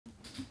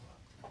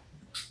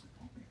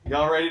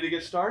Y'all ready to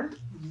get started?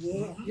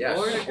 Yeah. Yes.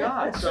 Glory to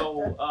God. So,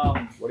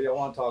 What do y'all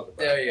want to talk about?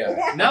 There you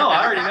go. no,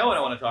 I already know what I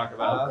want to talk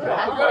about. Okay.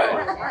 All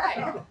good.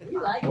 right. We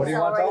like What do you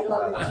want to talk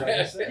about? accelerated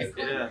That's learning.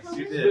 what I said. Yes,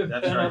 you did.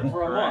 That's Been right. up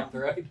for a Correct.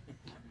 month, right?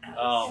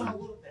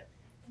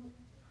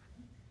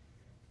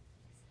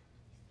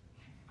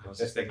 I was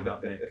just thinking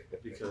about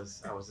Nick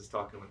because I was just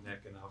talking with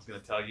Nick and I was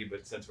going to tell you,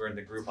 but since we're in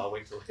the group, I'll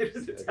wait till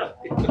later to tell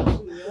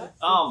you.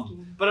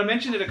 But I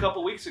mentioned it a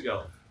couple weeks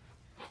ago,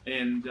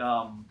 and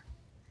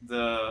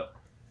the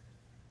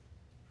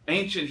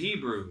ancient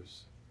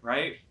Hebrews,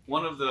 right?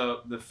 One of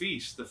the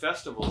feasts, the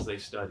festivals they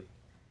studied,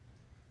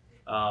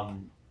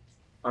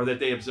 or that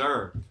they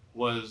observed,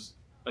 was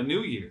a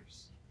New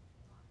Year's.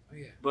 Oh,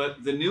 yeah.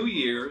 But the New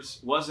Year's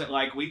wasn't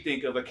like we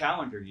think of a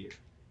calendar year.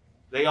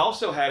 They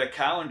also had a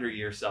calendar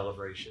year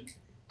celebration,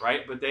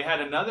 right? But they had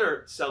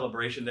another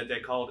celebration that they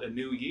called a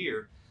New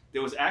Year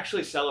that was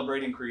actually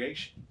celebrating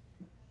creation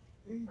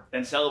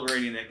and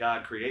celebrating that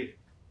God created.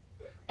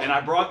 And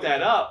I brought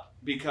that up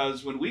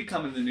because when we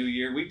come in the new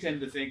year, we tend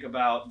to think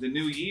about the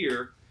new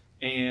year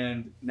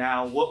and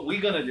now what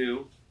we're going to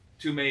do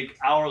to make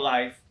our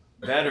life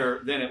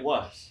better than it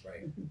was.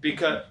 Right.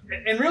 Because,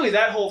 and really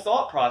that whole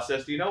thought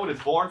process, do you know what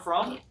it's born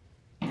from?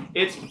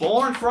 It's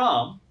born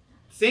from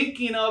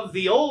thinking of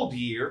the old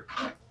year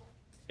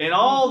and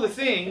all the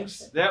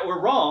things that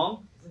were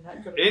wrong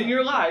in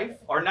your life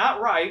are not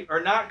right,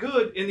 are not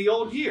good in the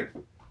old year.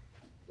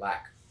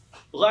 Lack.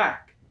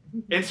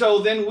 And so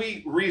then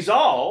we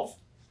resolve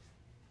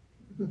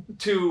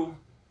to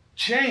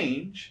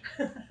change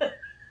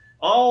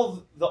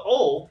all the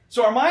old.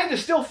 So our mind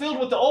is still filled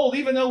with the old,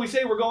 even though we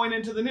say we're going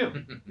into the new.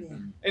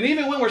 And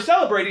even when we're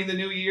celebrating the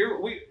new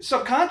year, we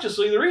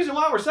subconsciously, the reason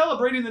why we're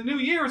celebrating the new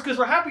year is because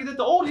we're happy that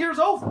the old year is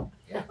over.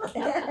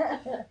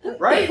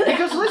 Right?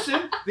 Because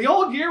listen, the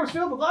old year was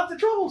filled with lots of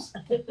troubles.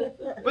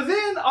 But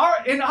then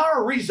in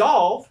our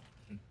resolve,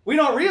 we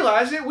don't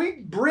realize it, we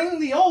bring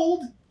the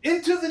old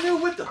into the new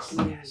with us.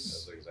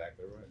 That's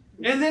exactly right.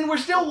 And then we're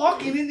still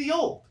walking in the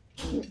old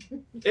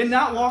and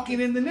not walking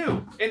in the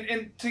new.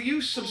 And to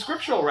use some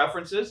scriptural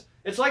references,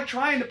 it's like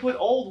trying to put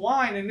old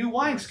wine in new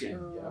wineskin.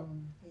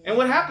 And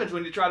what happens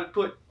when you try to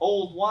put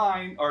old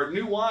wine or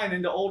new wine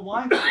into old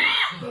wineskin?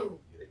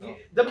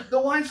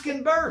 The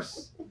wineskin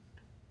bursts.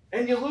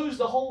 And you lose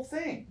the whole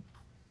thing.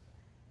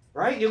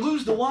 Right? You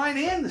lose the wine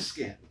and the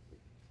skin.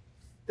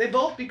 They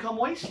both become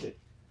wasted.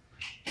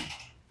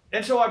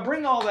 And so I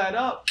bring all that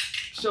up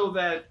so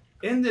that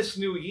in this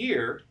new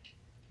year,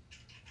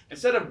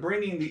 instead of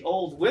bringing the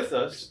old with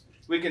us,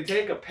 we can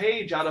take a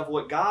page out of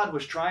what God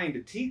was trying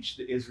to teach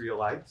the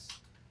Israelites.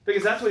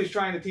 Because that's what he's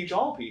trying to teach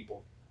all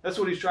people. That's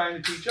what he's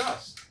trying to teach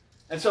us.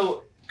 And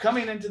so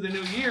coming into the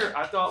new year,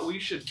 I thought we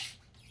should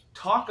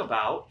talk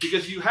about,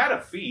 because you had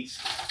a feast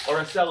or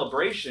a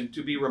celebration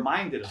to be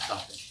reminded of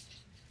something,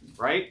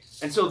 right?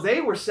 And so they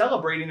were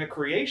celebrating a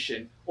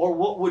creation, or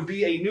what would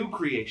be a new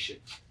creation,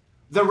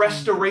 the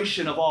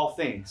restoration of all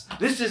things.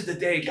 This is the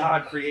day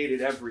God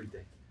created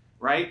everything,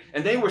 right?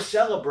 And they were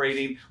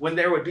celebrating when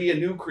there would be a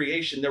new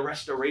creation, the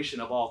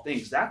restoration of all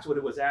things. That's what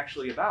it was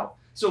actually about.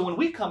 So when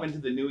we come into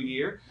the new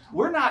year,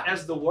 we're not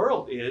as the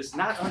world is,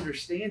 not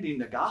understanding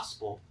the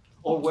gospel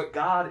or what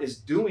God is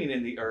doing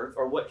in the earth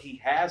or what he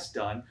has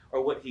done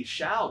or what he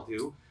shall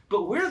do,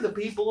 but we're the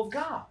people of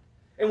God.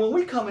 And when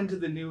we come into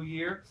the new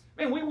year,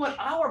 man, we want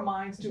our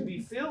minds to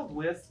be filled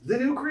with the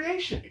new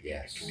creation.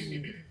 Yes.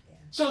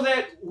 So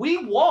that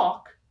we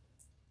walk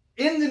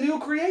in the new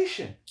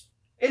creation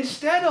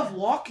instead of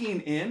walking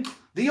in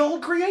the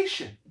old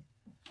creation.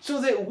 So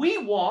that we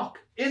walk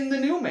in the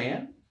new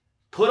man,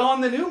 put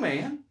on the new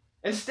man,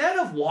 instead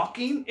of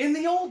walking in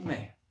the old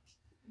man.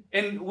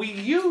 And we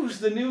use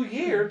the new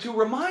year to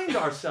remind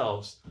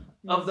ourselves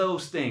of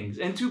those things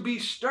and to be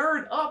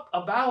stirred up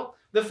about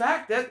the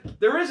fact that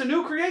there is a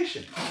new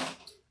creation.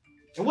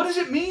 And what does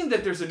it mean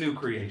that there's a new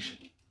creation?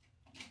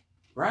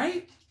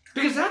 Right?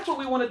 Because that's what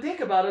we want to think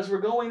about as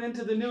we're going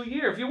into the new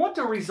year. If you want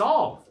to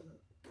resolve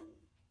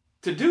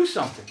to do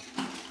something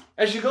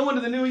as you go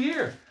into the new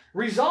year,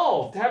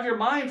 resolve to have your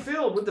mind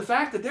filled with the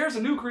fact that there's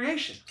a new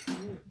creation.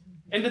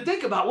 And to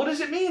think about, what does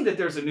it mean that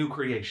there's a new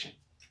creation?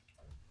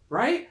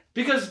 Right?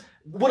 Because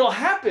what'll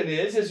happen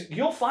is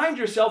you'll find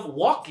yourself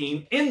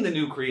walking in the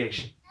new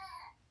creation.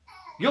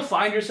 You'll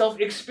find yourself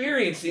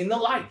experiencing the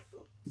life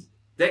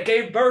that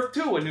gave birth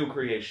to a new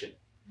creation.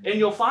 And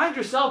you'll find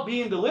yourself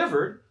being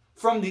delivered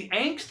from the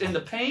angst and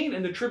the pain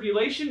and the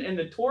tribulation and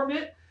the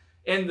torment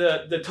and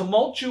the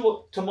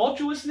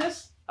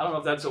tumultuousness. I don't know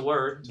if that's a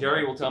word.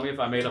 Gary will tell me if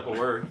I made up a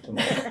word.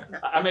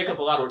 I make up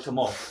a lot of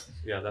tumult.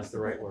 Yeah, that's the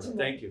right word.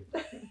 Thank you.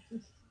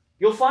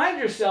 You'll find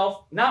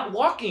yourself not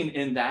walking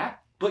in that,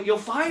 but you'll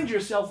find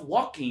yourself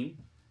walking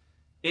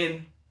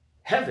in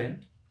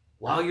heaven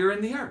while you're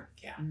in the earth.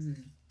 Yeah.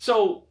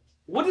 So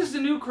what does the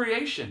new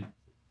creation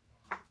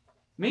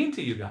mean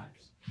to you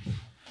guys?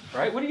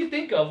 Right? What do you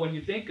think of when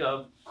you think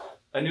of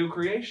a new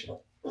creation?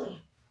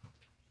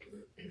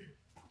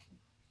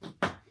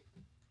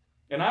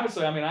 And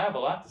honestly, I mean, I have a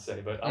lot to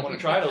say, but I want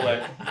to try to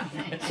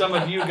let some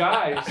of you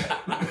guys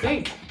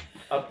think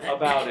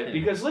about it.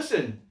 Because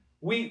listen,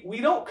 we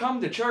don't come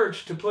to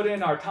church to put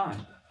in our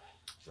time.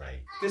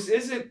 Right. This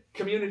isn't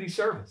community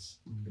service.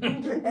 we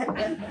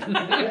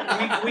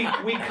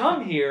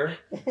come here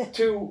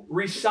to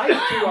recite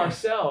to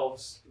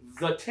ourselves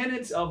the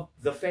tenets of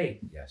the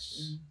faith,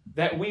 Yes.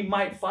 that we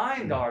might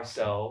find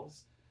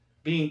ourselves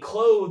being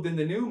clothed in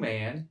the new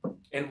man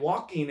and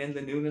walking in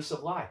the newness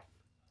of life.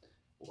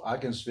 I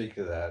can speak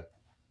to that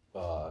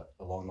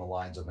along the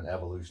lines of an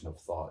evolution of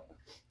thought.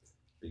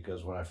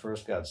 Because when I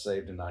first got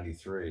saved in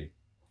 '93,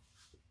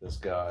 this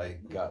guy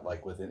got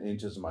like within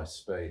inches of my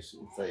face,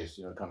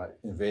 kind of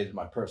invaded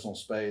my personal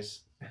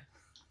space.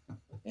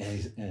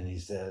 And he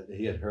said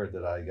he had heard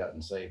that I had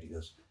gotten saved. He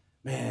goes,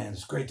 "Man,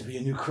 it's great to be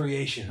a new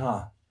creation,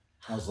 huh?"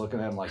 I was looking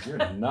at him like, "You're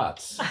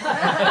nuts." Like,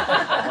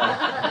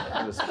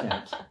 it was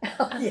Kent.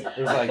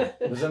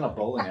 It was in a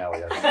bowling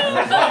alley.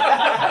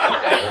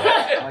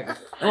 Like,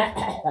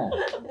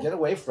 get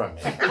away from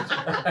me.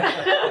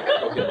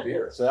 Go get a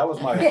beer. So that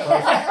was my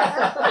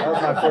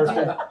first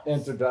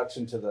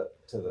introduction to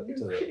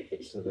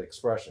the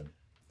expression.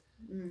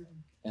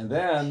 And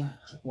then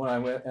when I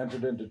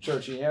entered into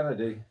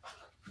churchianity,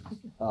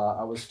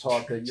 I was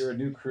taught that you're a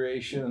new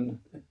creation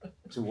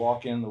to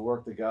walk in the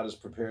work that God has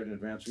prepared in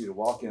advance for you to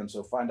walk in.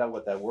 So find out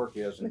what that work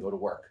is and go to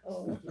work.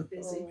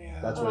 Busy.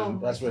 That's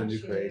what a new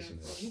creation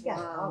is.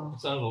 Wow.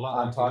 Sounds a lot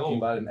I'm like talking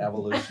the about an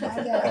evolution of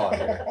thought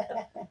here.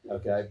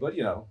 Okay, but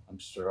I'm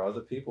sure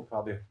other people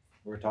probably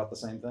were taught the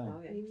same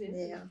thing.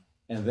 Yeah.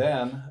 And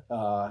then,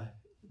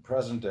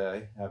 present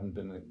day, having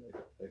been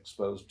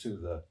exposed to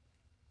the,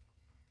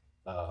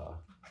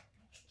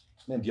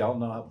 man, do y'all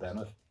know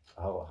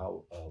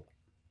how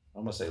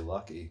I'm gonna say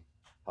lucky,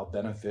 how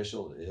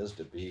beneficial it is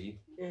to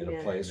be in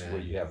a place where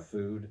you have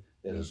food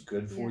that is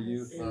good for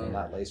you and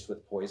not laced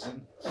with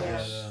poison?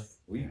 Yes.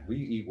 We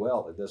eat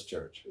well at this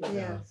church.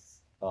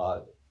 Yes.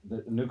 The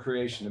new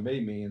creation to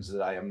me means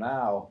that I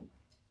now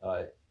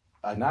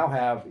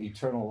have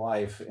eternal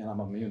life and I'm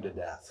immune to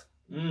death.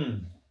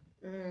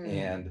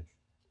 And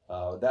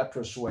that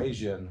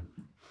persuasion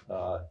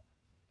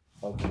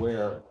of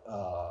where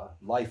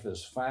life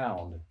is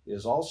found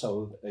is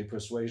also a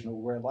persuasion of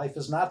where life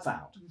is not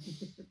found.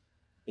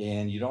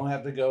 And you don't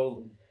have to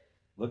go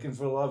looking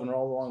for love in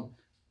all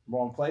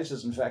wrong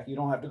places. In fact, you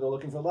don't have to go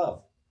looking for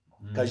love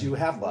because you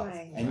have love.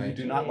 Right. And you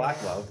do not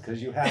lack love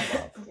because you have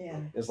love. Yeah.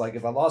 It's like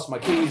if I lost my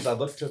keys, I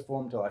looked for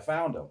them until I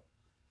found them.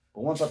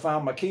 But once I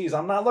found my keys,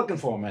 I'm not looking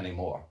for them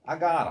anymore. I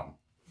got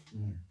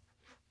them.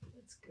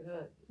 That's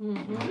good.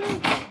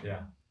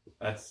 Yeah,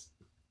 that's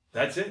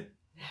it.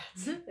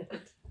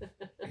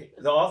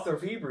 The author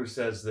of Hebrews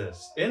says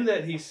this, in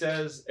that he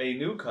says a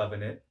new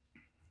covenant,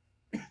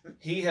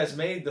 he has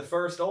made the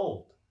first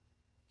old.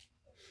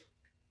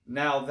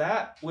 Now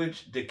that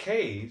which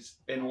decays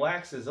and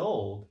waxes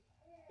old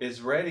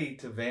is ready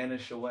to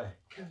vanish away.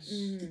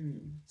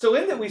 So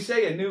in that we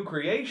say a new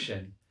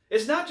creation,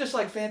 it's not just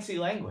like fancy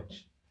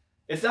language.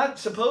 It's not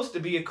supposed to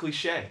be a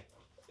cliche.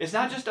 It's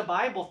not just a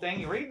Bible thing.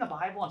 You're reading the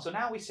Bible and so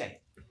now we say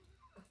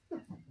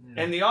it.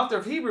 And the author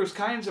of Hebrews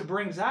kind of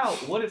brings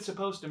out what it's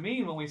supposed to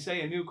mean when we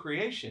say a new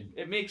creation.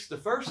 It makes the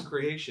first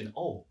creation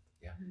old.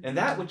 Yeah. And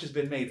that which has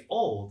been made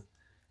old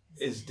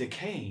is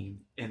decaying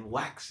and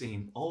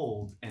waxing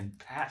old and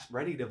past,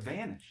 ready to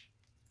vanish.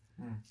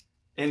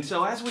 And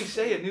so as we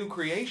say a new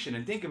creation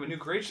and think of a new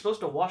creation, it's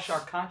supposed to wash our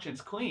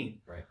conscience clean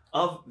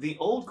of the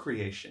old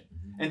creation.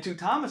 And to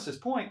Thomas's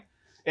point,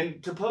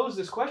 and to pose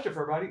this question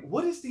for everybody,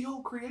 what is the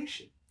old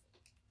creation?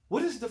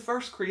 What is the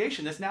first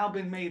creation that's now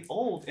been made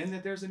old in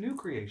that there's a new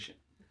creation?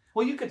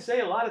 Well, you could say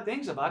a lot of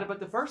things about it, but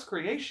the first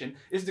creation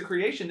is the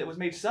creation that was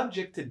made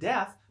subject to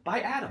death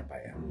by Adam.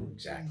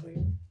 Exactly.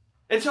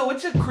 And so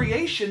it's a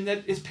creation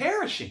that is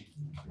perishing,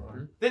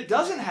 that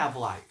doesn't have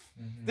life,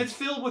 that's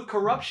filled with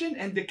corruption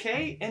and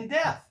decay and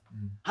death.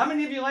 How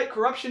many of you like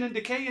corruption and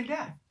decay and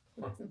death?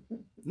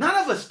 None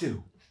of us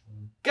do.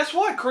 Guess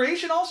what?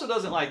 Creation also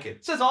doesn't like it.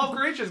 It says all of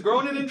creation is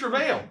groaning in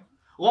travail,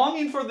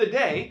 longing for the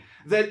day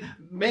that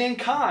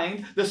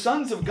mankind, the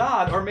sons of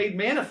God, are made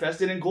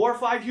manifested in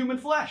glorified human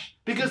flesh,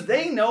 because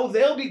they know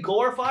they'll be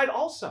glorified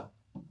also.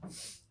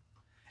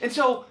 And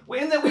so,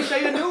 in that we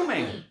say a new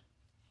man.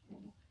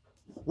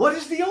 What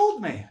is the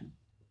old man?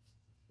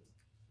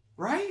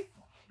 Right?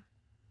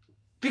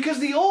 Because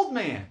the old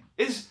man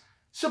is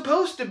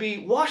supposed to be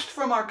washed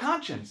from our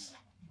conscience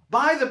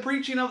by the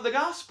preaching of the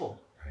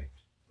gospel.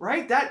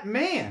 Right? That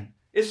man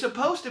is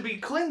supposed to be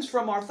cleansed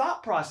from our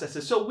thought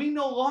processes. So we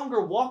no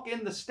longer walk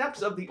in the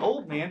steps of the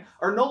old man,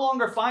 or no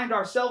longer find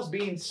ourselves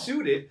being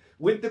suited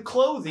with the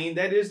clothing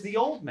that is the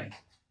old man.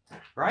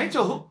 Right?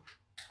 So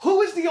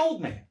who is the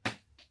old man?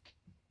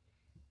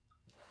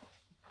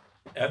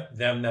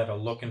 Them that are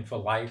looking for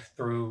life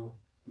through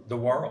the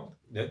world,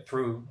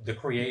 through the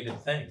created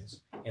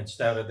things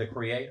instead of the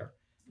creator.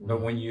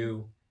 But when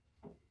you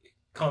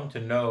come to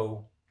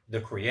know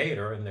the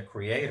creator, and the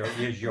creator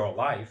is your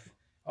life,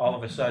 all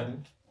of a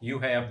sudden you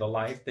have the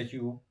life that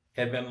you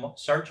have been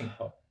searching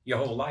for your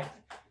whole life.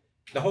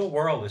 The whole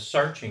world is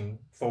searching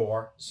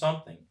for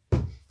something,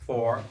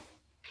 for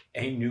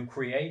a new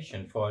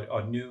creation, for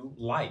a new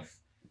life,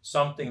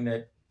 something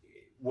that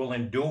will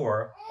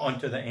endure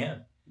unto the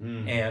end,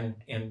 Mm.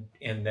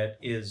 and that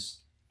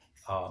is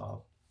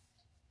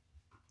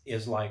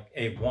like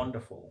a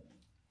wonderful,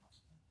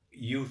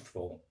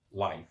 youthful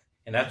life.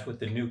 And that's what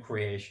the new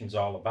creation's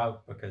all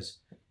about, because,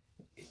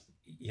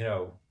 you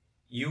know,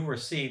 you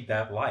receive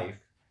that life,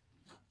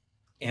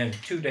 and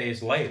 2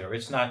 days later,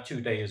 it's not 2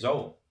 days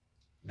old.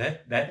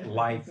 That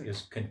life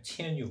is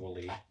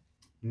continually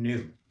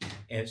new.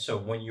 And so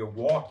when you're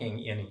walking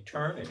in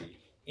eternity,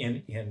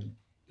 in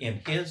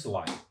his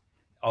life,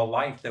 a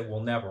life that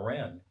will never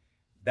end,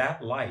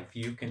 that life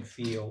you can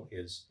feel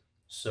is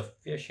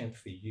sufficient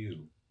for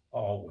you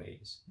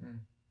always.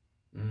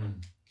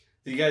 Mm.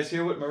 Do you guys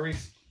hear what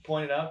Maurice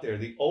pointed out there?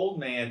 The old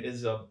man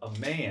is a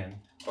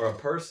man or a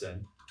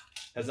person,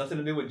 has nothing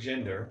to do with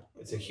gender.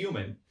 It's a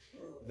human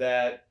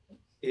that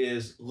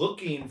is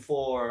looking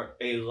for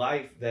a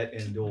life that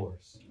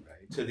endures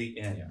to the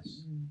end,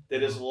 Yes.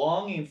 that is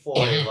longing for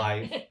a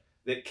life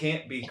that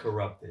can't be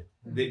corrupted,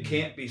 that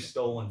can't be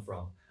stolen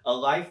from, a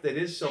life that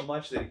is so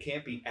much that it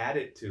can't be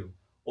added to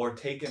or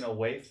taken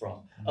away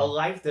from, a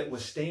life that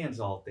withstands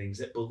all things,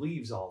 that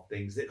believes all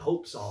things, that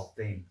hopes all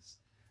things,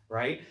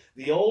 right?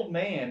 The old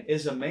man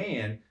is a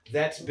man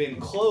that's been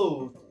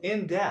clothed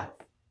in death.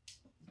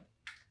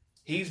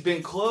 He's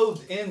been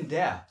clothed in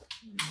death,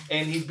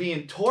 and he's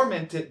being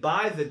tormented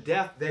by the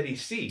death that he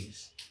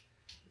sees.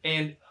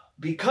 And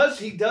because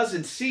he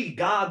doesn't see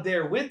God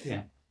there with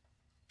him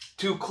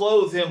to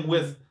clothe him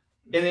with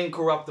an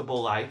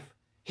incorruptible life,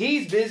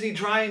 he's busy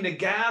trying to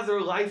gather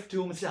life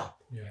to himself.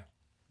 Yeah.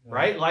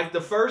 Right? Like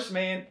the first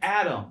man,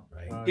 Adam.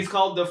 Right. He's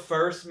called the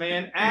first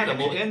man, Adam.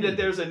 Well, in that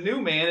there's a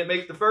new man, it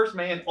makes the first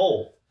man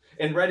old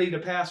and ready to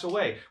pass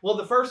away. Well,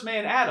 the first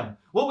man, Adam,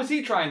 what was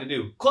he trying to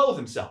do? Clothe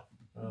himself.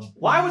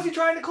 Why was he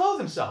trying to clothe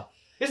himself?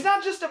 It's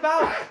not just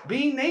about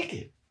being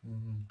naked.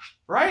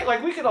 Right?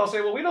 Like we could all say,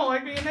 well, we don't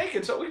like being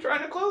naked, so we're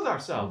trying to clothe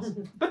ourselves.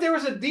 But there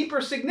was a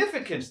deeper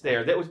significance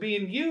there that was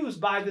being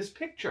used by this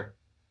picture.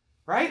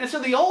 Right? And so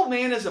the old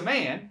man is a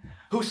man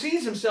who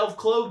sees himself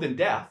clothed in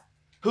death,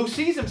 who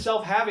sees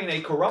himself having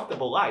a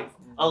corruptible life,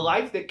 a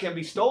life that can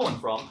be stolen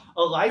from,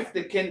 a life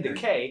that can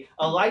decay,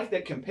 a life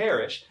that can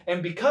perish.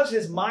 And because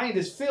his mind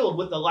is filled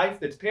with the life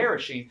that's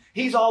perishing,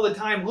 he's all the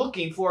time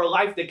looking for a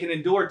life that can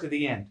endure to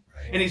the end.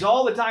 And he's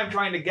all the time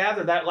trying to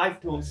gather that life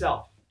to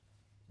himself.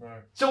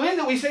 Right. So in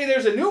that we say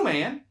there's a new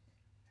man,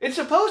 it's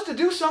supposed to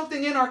do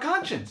something in our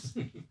conscience,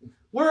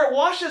 where it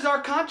washes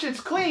our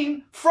conscience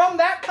clean from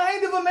that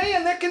kind of a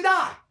man that can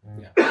die.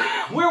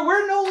 Where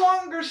we're no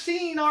longer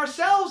seeing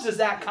ourselves as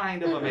that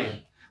kind of a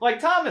man. Like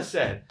Thomas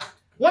said,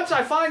 once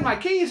I find my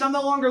keys, I'm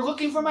no longer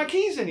looking for my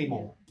keys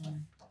anymore.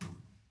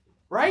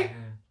 Right?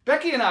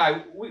 Becky and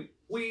I,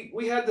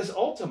 we had this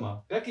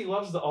Ultima. Becky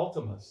loves the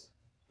Ultimas,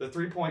 the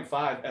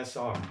 3.5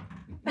 SR.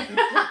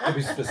 To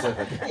be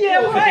specific.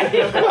 Yeah, right.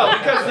 Well,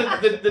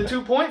 because the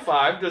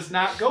 2.5 does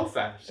not go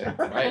fast,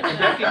 right? And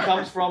Becky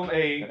comes from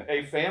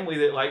a family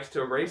that likes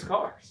to race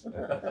cars,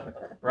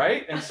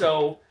 right? And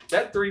so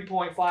that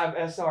 3.5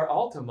 SR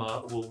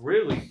Ultima will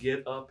really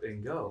get up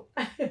and go.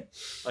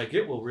 Like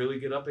it will really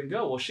get up and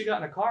go. Well, she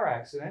got in a car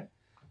accident,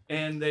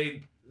 and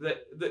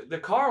the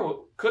car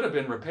could have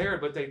been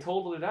repaired, but they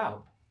totaled it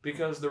out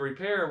because the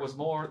repair was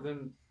more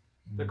than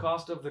the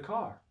cost of the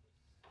car.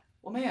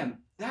 Well, man,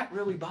 that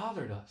really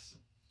bothered us.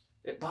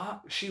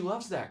 She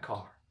loves that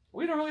car.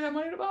 We don't really have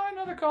money to buy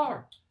another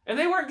car. And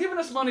they weren't giving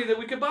us money that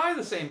we could buy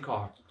the same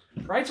car.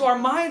 Right? So our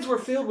minds were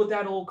filled with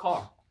that old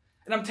car.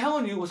 And I'm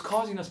telling you, it was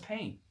causing us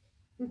pain.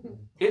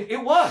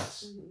 It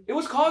was. It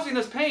was causing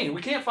us pain.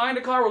 We can't find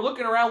a car. We're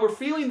looking around. We're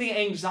feeling the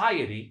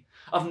anxiety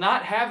of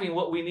not having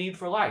what we need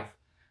for life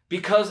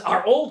because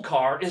our old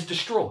car is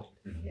destroyed.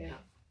 Yeah.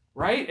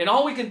 Right? And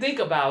all we can think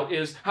about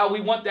is how we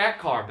want that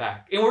car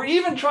back. And we're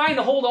even trying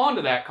to hold on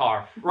to that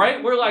car,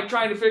 right? We're like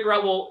trying to figure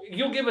out, well,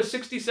 you'll give us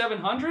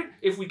 $6,700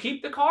 if we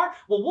keep the car?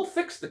 Well, we'll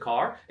fix the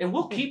car and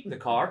we'll keep the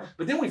car.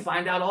 But then we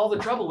find out all the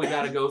trouble we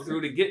got to go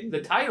through to get the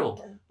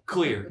title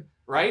cleared,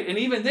 right? And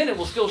even then it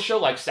will still show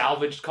like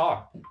salvaged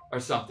car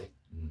or something.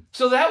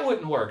 So that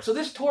wouldn't work. So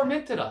this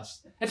tormented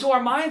us. And so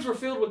our minds were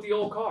filled with the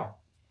old car,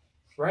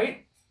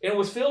 right? And it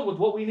was filled with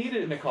what we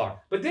needed in the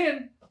car. But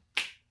then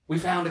we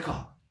found a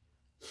car.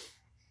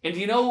 And do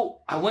you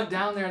know, I went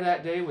down there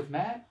that day with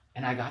Matt,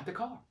 and I got the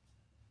car.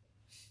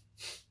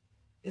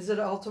 Is it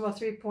Ultima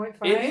 3.5?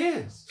 It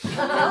is.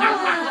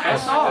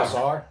 Ah.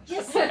 SR?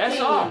 Yes.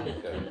 SR.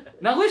 Okay.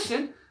 Now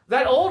listen,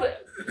 that old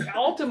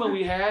Ultima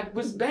we had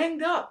was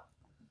banged up.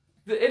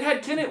 It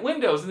had tinted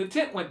windows, and the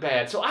tint went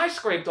bad. So I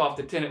scraped off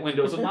the tinted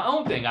windows with my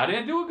own thing. I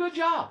didn't do a good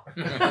job.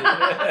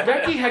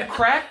 Becky had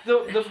cracked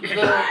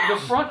the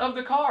front of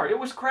the car. It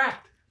was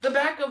cracked. The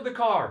back of the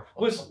car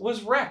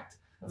was wrecked.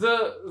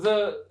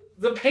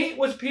 The paint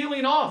was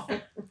peeling off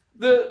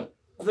the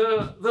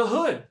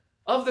hood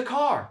of the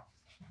car.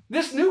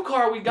 This new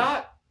car we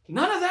got,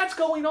 none of that's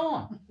going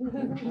on.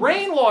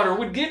 Rainwater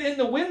would get in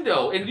the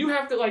window, and you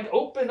have to like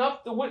open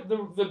up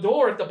the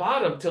door at the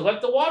bottom to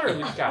let the water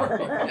leak out.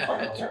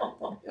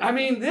 I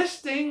mean, this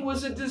thing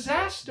was a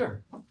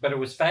disaster. But it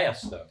was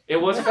fast, though. It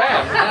was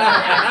fast.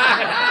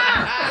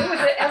 It was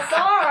an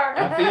SR.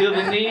 feel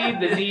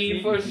the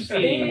need for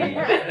speed.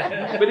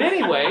 But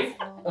anyway,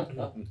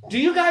 do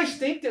you guys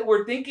think that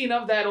we're thinking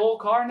of that old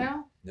car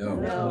now?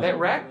 No. That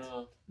wrecked?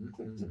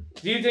 Mm-mm.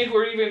 Do you think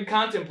we're even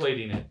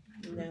contemplating it?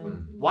 No.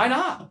 Why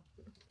not?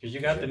 Because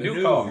you got the The new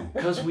new. car.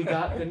 Because we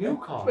got the new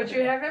car. But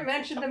you haven't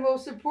mentioned the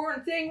most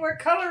important thing. What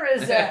color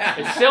is that?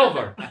 It's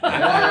silver.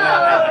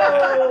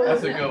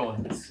 That's a good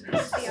one. So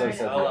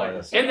said I like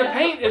Elias. And the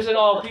paint isn't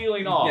all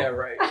peeling off. Yeah,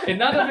 right. And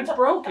none of it's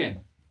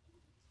broken.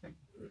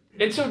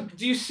 And so,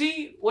 do you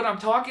see what I'm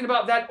talking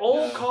about? That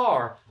old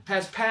car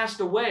has passed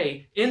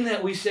away in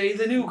that we say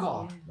the new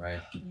car, Right.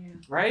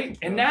 right?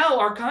 And now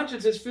our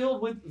conscience is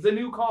filled with the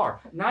new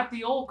car, not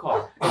the old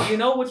car. And you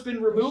know what's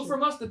been removed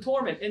from us? The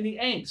torment and the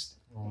angst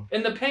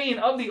and the pain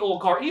of the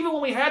old car. Even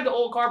when we had the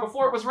old car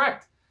before it was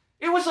wrecked,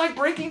 it was like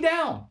breaking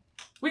down.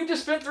 We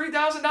just spent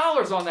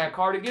 $3,000 on that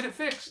car to get it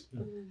fixed.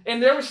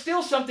 And there was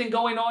still something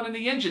going on in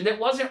the engine that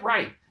wasn't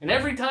right. And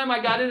every time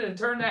I got in and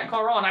turned that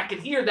car on, I could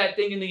hear that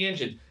thing in the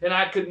engine. And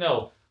I could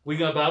know,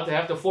 we're about to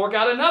have to fork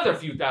out another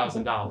few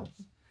 $1,000s.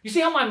 You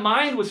see how my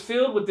mind was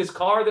filled with this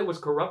car that was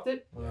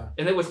corrupted? Yeah.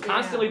 And it was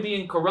constantly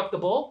being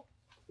corruptible?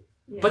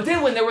 Yeah. But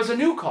then when there was a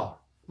new car,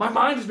 my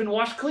mind has been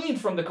washed clean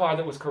from the car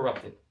that was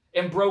corrupted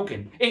and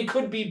broken and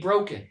could be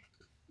broken.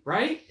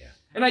 Right? Yeah.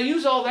 And I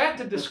use all that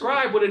to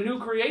describe what a new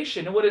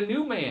creation and what a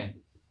new man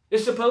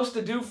is supposed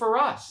to do for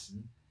us.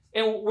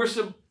 And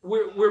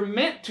we're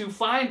meant to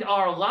find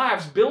our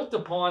lives built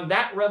upon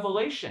that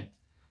revelation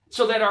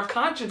so that our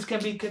conscience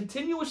can be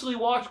continuously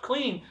washed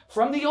clean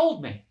from the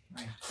old man,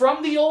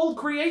 from the old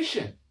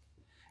creation.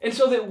 And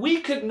so that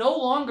we could no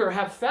longer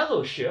have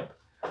fellowship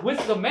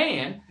with the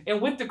man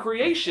and with the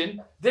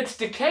creation that's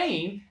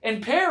decaying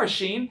and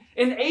perishing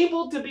and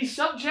able to be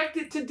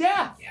subjected to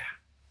death. Yeah.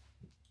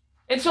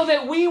 And so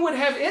that we would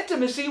have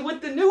intimacy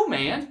with the new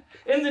man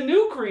and the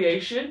new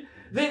creation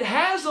that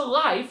has a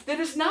life that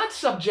is not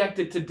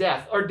subjected to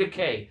death or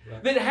decay,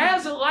 that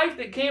has a life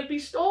that can't be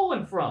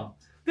stolen from.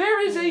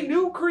 There is a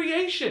new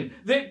creation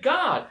that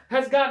God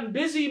has gotten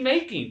busy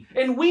making,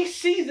 and we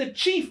see the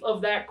chief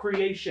of that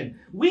creation.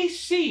 We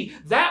see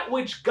that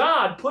which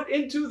God put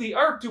into the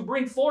earth to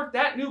bring forth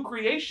that new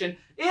creation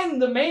in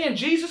the man,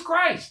 Jesus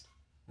Christ.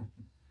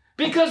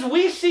 Because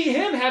we see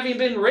him having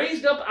been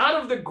raised up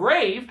out of the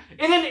grave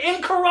in an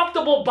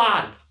incorruptible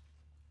body.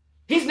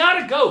 He's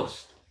not a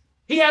ghost.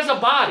 He has a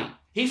body.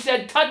 He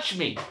said, touch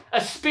me.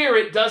 A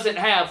spirit doesn't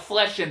have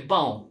flesh and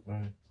bone.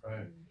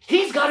 Right.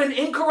 He's got an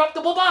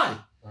incorruptible body.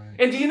 Right.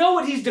 And do you know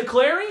what he's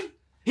declaring?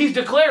 He's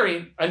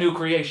declaring a new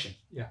creation.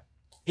 Yeah.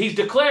 He's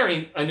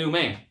declaring a new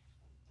man.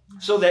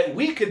 So that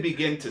we could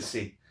begin to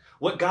see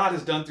what God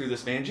has done through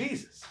this man,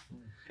 Jesus.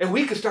 And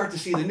we could start to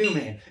see the new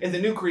man and the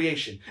new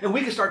creation. And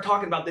we could start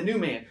talking about the new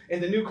man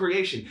and the new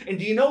creation. And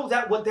do you know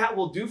that what that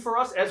will do for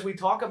us as we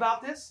talk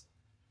about this?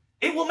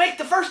 It will make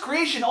the first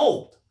creation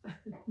old.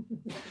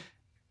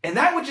 And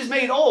that which is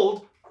made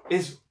old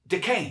is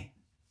decaying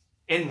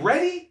and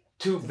ready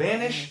to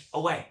vanish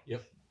away.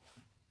 Yep.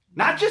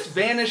 Not just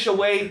vanish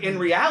away in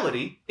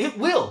reality, it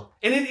will,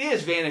 and it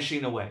is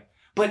vanishing away,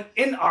 but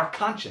in our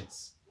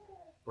conscience,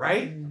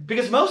 right?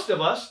 Because most of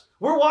us,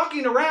 we're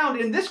walking around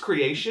in this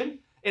creation,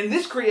 and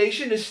this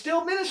creation is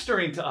still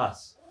ministering to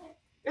us.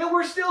 And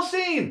we're still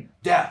seeing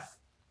death,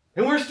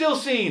 and we're still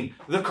seeing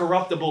the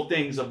corruptible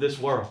things of this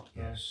world.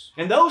 Yes.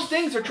 And those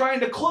things are trying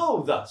to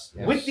clothe us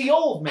Yes. with the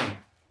old man.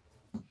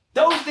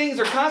 Those things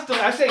are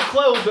constantly, I say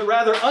clothed, but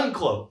rather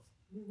unclothed.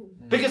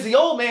 Because the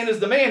old man is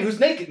the man whose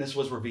nakedness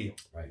was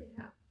revealed. Right.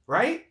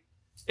 Right?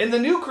 And the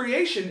new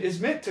creation is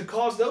meant to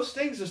cause those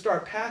things to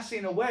start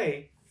passing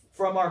away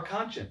from our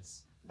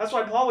conscience. That's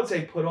why Paul would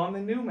say, put on the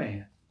new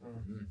man.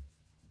 Mhm.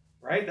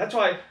 Right? That's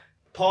why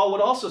Paul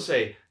would also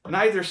say,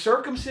 neither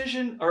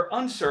circumcision or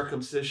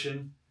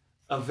uncircumcision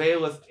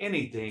availeth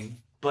anything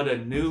but a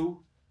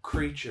new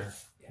creature.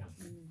 Yeah.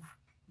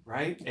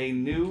 Right? A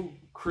new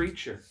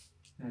creature.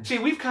 See,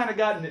 we've kind of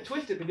gotten it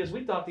twisted because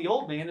we thought the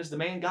old man is the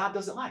man God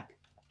doesn't like.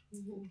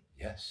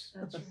 Yes.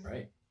 That's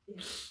Right.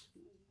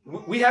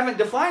 We haven't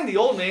defined the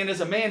old man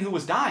as a man who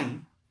was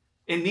dying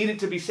and needed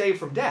to be saved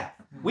from death.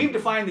 We've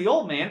defined the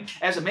old man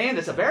as a man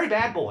that's a very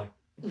bad boy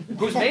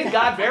who's made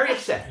God very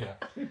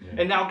upset.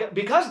 And now,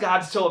 because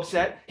God's so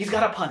upset, he's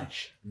got to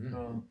punish.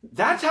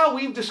 That's how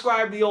we've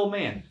described the old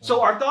man.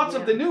 So our thoughts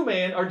of the new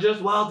man are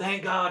just, well,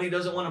 thank God he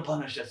doesn't want to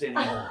punish us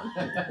anymore.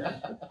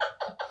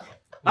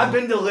 I've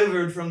been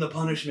delivered from the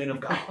punishment of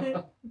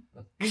God.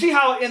 You see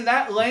how in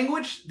that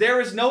language there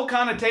is no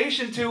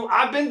connotation to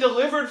I've been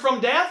delivered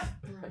from death?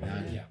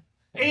 Yeah.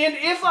 And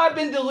if I've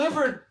been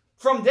delivered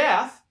from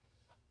death,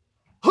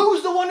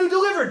 who's the one who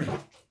delivered me?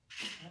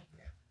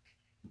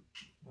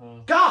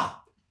 God.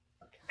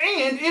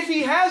 And if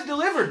he has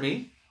delivered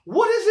me,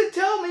 what does it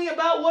tell me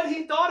about what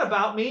he thought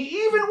about me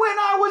even when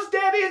I was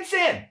dead in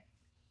sin?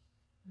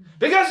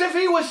 Because if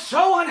he was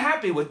so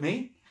unhappy with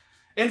me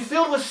and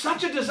filled with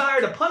such a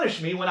desire to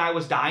punish me when I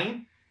was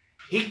dying,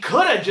 he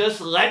could have just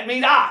let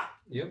me die.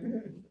 Yep.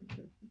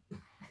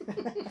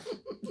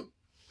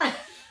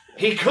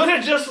 He could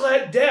have just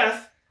let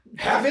death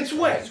have its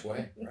way That's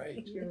way.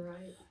 Right. You're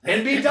right.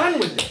 and be done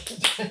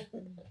with it.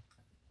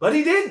 But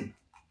he didn't.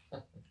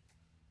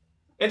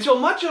 And so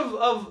much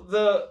of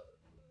the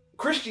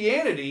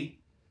Christianity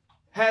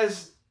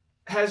has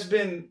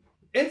been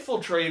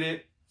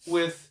infiltrated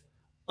with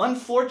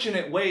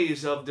unfortunate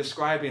ways of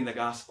describing the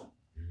gospel.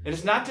 And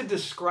it's not to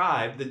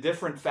describe the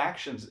different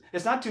factions.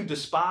 It's not to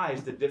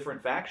despise the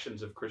different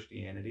factions of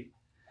Christianity.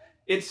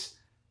 It's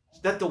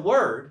that the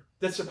word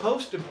that's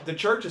the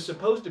church is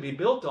supposed to be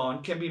built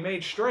on can be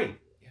made straight.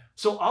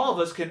 So all of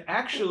us can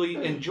actually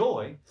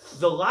enjoy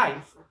the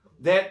life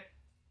that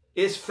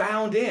is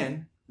found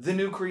in the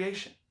new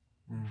creation.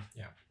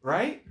 Yeah.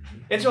 Right?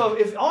 And so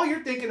if all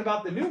you're thinking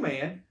about the new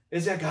man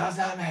is that God's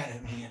not mad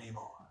at me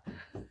anymore.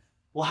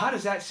 Well, how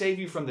does that save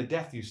you from the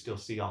death you still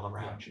see all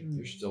around you?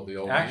 You're still the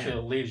old Actually,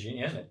 man. it leaves you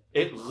in it.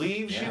 It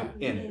leaves Yeah. you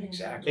in it.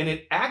 Exactly. And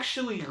it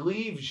actually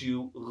leaves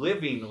you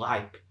living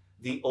like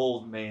the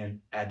old man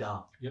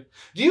Adam. Yep.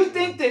 Do you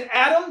think that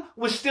Adam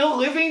was still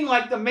living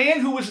like the man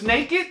who was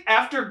naked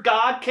after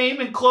God came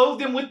and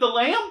clothed him with the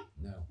lamb?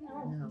 No.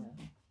 No.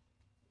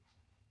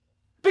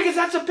 Because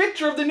that's a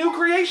picture of the new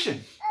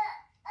creation.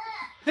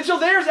 And so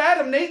there's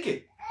Adam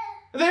naked.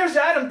 There's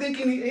Adam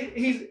thinking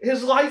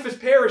his life is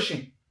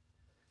perishing.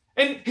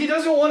 And he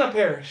doesn't want to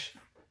perish.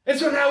 And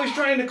so now he's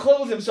trying to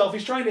clothe himself.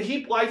 He's trying to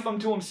heap life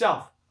unto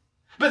himself.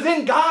 But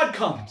then God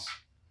comes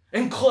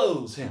and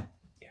clothes him.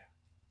 Yeah.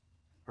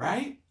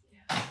 Right?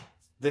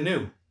 The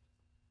new.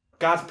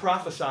 God's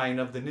prophesying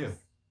of the new.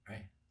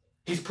 Right.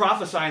 He's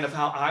prophesying of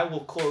how I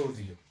will clothe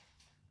you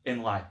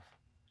in life.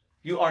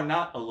 You are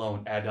not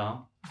alone,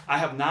 Adam. I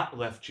have not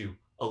left you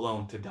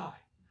alone to die.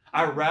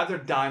 I'd rather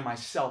die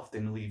myself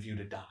than leave you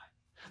to die.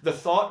 The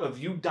thought of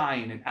you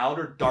dying in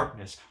outer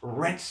darkness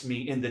rents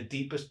me in the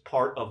deepest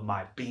part of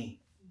my being.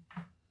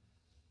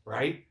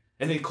 Right?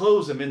 And he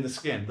clothes him in the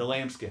skin, the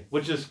lamb skin,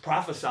 which is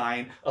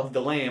prophesying of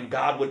the lamb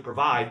God would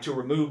provide to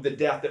remove the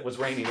death that was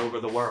reigning over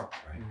the world.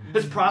 Right.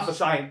 It's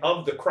prophesying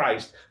of the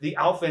Christ, the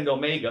Alpha and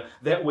Omega,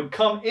 that would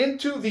come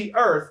into the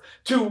earth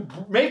to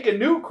make a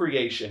new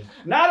creation.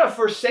 Not a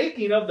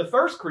forsaking of the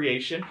first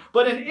creation,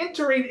 but an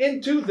entering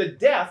into the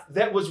death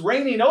that was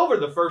reigning over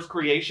the first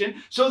creation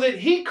so that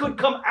he could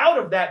come out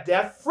of that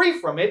death free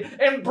from it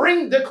and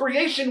bring the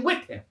creation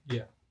with him.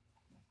 Yeah.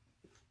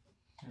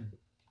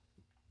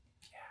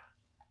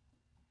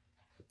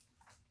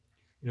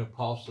 You know,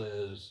 Paul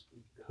says,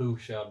 who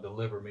shall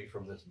deliver me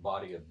from this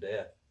body of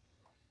death?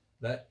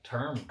 That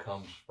term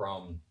comes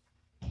from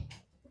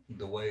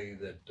the way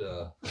that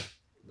the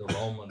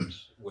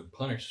Romans would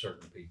punish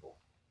certain people.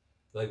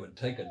 They would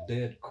take a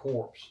dead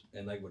corpse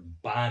and they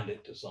would bind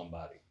it to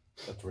somebody.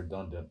 That's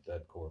redundant,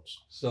 that corpse.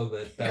 So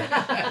that, well,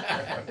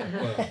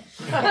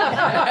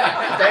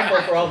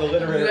 Thankful for all the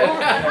literary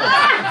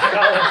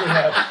scholars we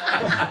have.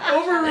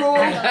 Overruled.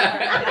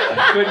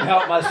 Couldn't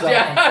help myself,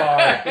 I'm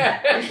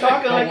sorry. He's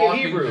talking like a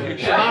walking Hebrew. dead.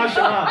 Shema,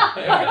 Shema.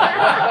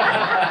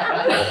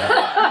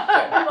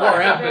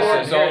 More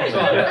emphasis on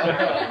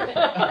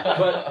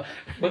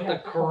but the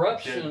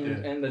corruption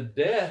Dead. and the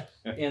death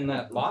in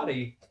that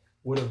body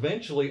would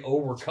eventually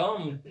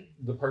overcome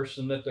the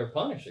person that they're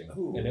punishing,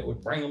 and it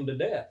would bring them to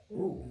death.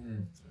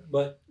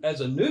 But as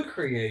a new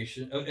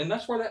creation, and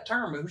that's where that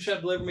term, who shall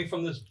deliver me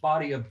from this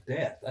body of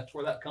death, that's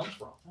where that comes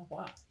from. Oh,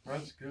 wow.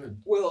 That's good.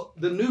 Well,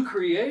 the new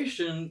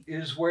creation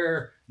is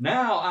where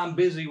now I'm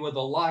busy with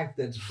a life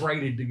that's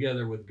braided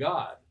together with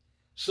God,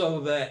 so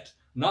that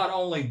not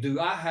only do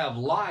I have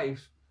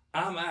life,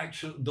 I'm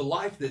actually, the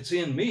life that's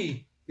in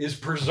me is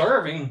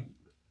preserving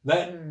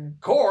that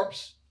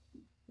corpse.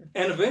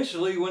 And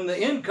eventually, when the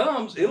end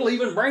comes, it'll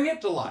even bring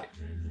it to life.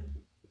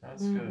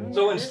 That's good.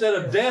 So instead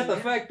of death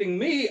affecting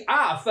me,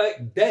 I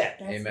affect death.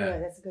 That's Amen.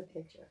 good. That's a good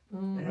picture.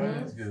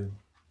 That's good.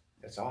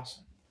 That's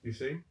awesome. You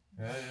see?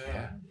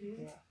 Yeah,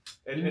 Yeah.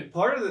 And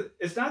part of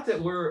it's not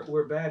that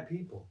we're bad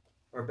people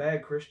or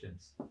bad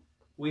Christians.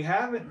 We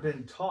haven't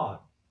been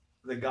taught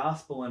the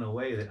gospel in a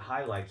way that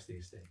highlights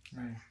these things.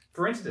 Right.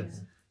 For instance,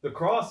 the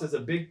cross is a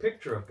big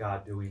picture of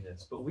God doing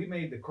this, but we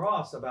made the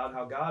cross about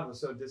how God was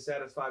so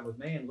dissatisfied with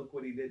man. Look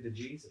what he did to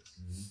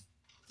Jesus.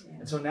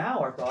 And so now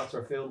our thoughts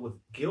are filled with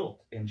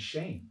guilt and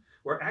shame,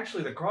 where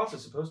actually the cross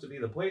is supposed to be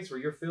the place where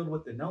you're filled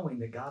with the knowing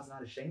that God's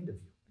not ashamed of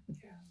you.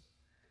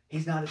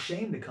 He's not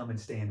ashamed to come and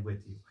stand with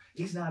you.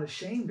 He's not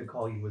ashamed to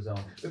call you his own.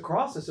 The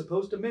cross is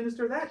supposed to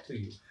minister that to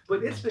you.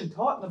 But it's been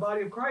taught in the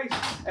body of Christ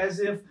as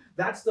if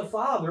that's the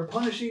Father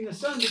punishing the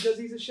Son because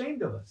he's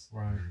ashamed of us.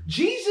 Right.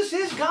 Jesus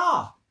is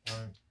God.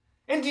 Right.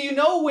 And do you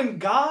know when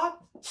God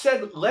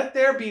said, let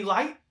there be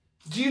light?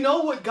 Do you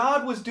know what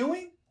God was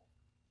doing?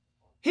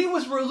 He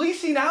was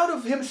releasing out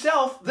of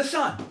himself the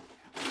Son.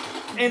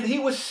 And he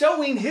was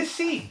sowing his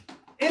seed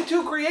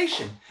into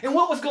creation. And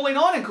what was going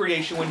on in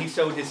creation when he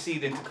sowed his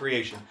seed into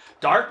creation?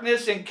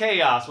 Darkness and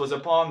chaos was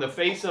upon the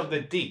face of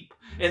the deep.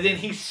 And then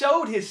he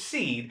sowed his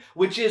seed,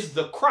 which is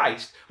the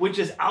Christ, which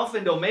is Alpha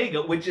and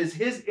Omega, which is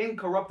his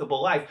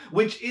incorruptible life,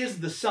 which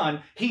is the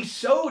Son. He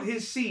sowed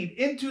his seed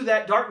into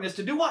that darkness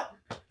to do what?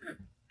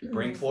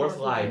 Bring forth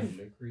life.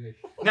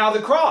 Now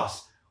the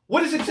cross,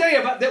 what does it say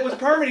about that was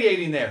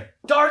permeating there?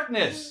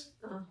 Darkness.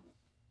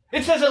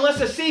 It says unless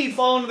a seed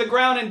fall into the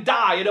ground and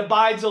die, it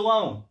abides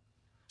alone.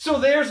 So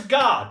there's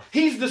God.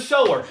 He's the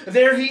sower.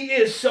 There he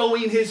is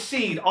sowing his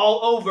seed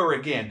all over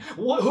again.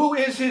 Who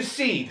is his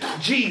seed?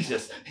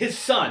 Jesus, his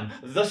son.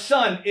 The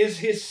son is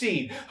his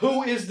seed.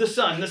 Who is the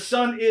son? The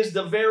son is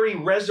the very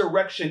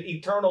resurrection,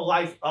 eternal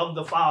life of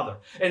the Father.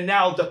 And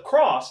now the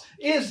cross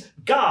is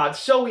God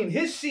sowing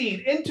his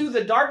seed into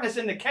the darkness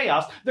and the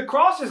chaos. The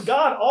cross is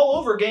God all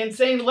over again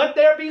saying, let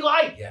there be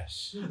light.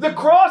 Yes. The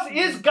cross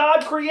is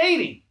God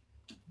creating.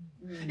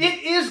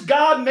 It is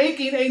God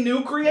making a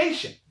new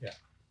creation. Yeah.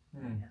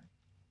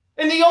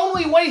 And the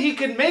only way he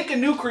can make a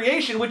new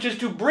creation, which is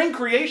to bring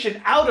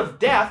creation out of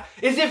death,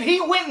 is if he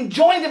went and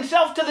joined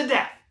himself to the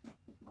death.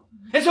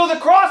 And so the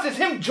cross is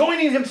him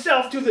joining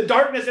himself to the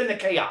darkness and the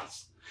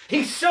chaos.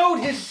 He sowed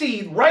his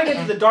seed right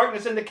into the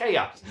darkness and the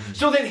chaos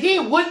so that he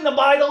wouldn't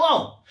abide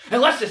alone.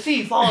 Unless the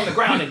seed fall on the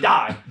ground and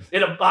die,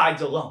 it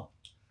abides alone.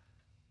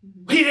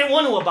 He didn't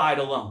want to abide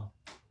alone.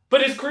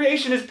 But his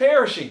creation is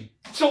perishing.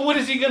 So what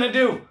is he going to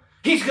do?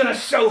 He's going to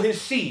sow his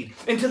seed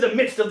into the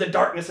midst of the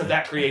darkness of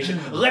that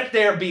creation. Let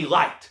there be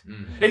light.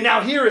 And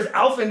now here is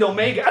Alpha and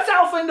Omega. That's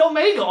Alpha and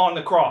Omega on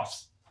the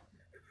cross.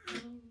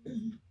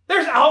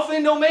 There's Alpha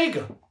and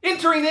Omega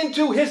entering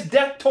into his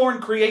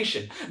death-torn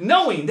creation,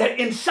 knowing that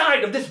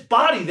inside of this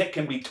body that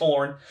can be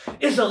torn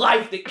is a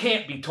life that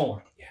can't be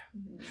torn,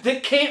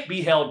 that can't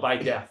be held by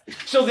death.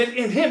 So that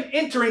in him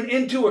entering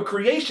into a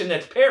creation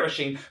that's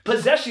perishing,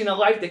 possessing a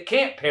life that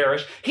can't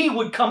perish, he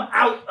would come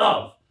out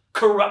of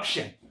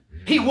corruption.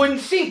 He wouldn't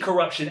see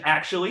corruption,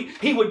 actually.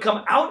 He would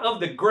come out of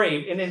the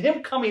grave, and in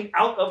him coming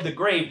out of the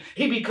grave,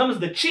 he becomes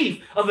the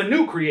chief of a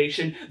new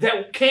creation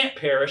that can't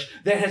perish,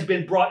 that has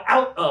been brought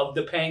out of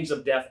the pangs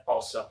of death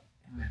also.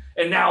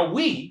 And now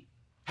we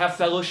have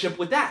fellowship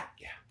with that.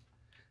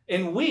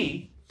 And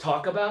we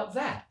talk about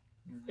that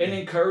and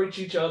encourage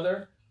each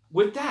other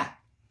with that.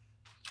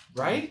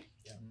 Right?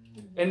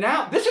 And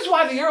now, this is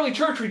why the early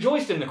church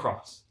rejoiced in the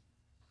cross.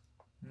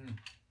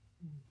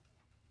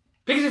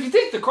 Because if you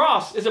think the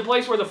cross is a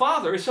place where the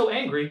Father is so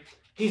angry,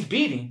 he's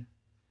beating,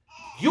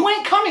 you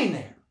ain't coming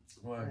there.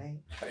 Right.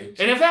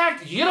 And in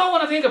fact, you don't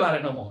want to think about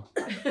it no more.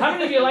 How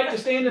many of you like to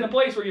stand in a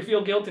place where you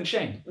feel guilt and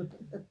shame?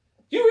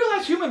 Do you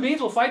realize human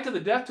beings will fight to the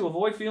death to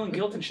avoid feeling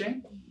guilt and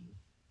shame?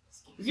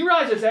 Do you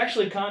realize it's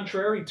actually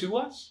contrary to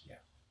us?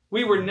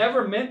 We were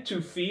never meant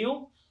to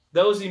feel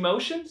those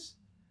emotions.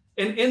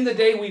 And in the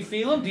day we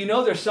feel them, do you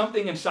know there's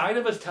something inside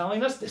of us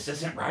telling us this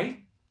isn't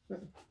right?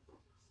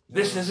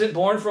 This isn't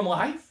born from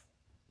life?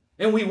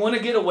 And we want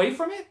to get away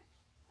from it?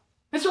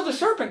 And so the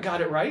serpent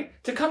got it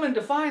right to come and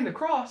define the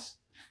cross,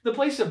 the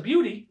place of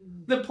beauty,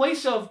 the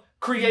place of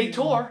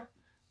creator,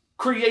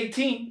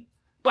 creating,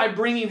 by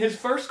bringing his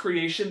first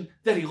creation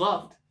that he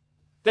loved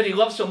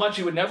so much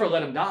he would never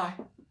let him die.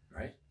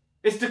 Right.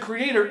 It's the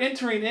creator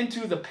entering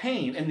into the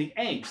pain and the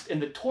angst and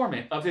the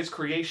torment of his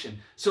creation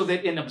so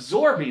that in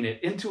absorbing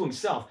it into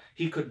himself,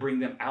 he could bring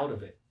them out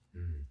of it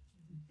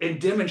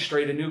and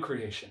demonstrate a new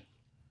creation.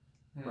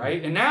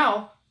 Right? And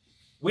now,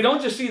 we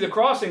don't just see the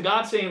cross and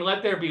God saying,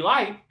 let there be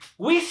light.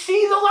 We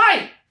see the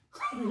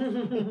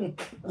light.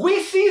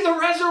 We see the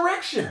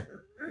resurrection.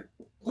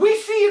 We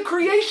see a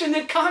creation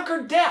that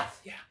conquered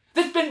death,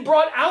 that's been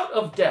brought out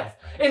of death.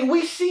 And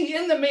we see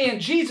in the man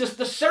Jesus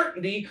the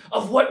certainty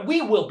of what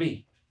we will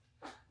be.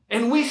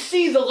 And we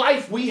see the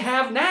life we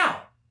have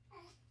now.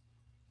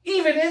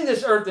 Even in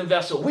this earthen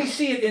vessel, we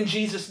see it in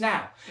Jesus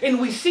now. And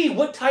we see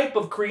what type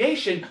of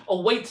creation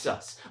awaits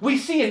us. We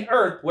see an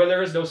earth where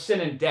there is no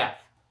sin and death.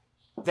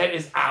 That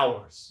is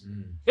ours.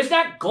 It's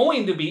not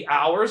going to be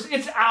ours.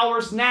 It's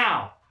ours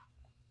now.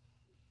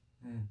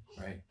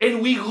 Right.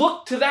 And we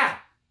look to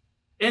that.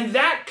 And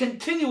that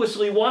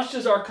continuously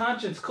washes our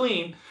conscience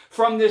clean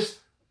from this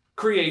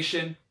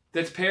creation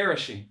that's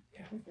perishing.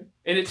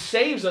 And it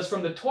saves us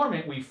from the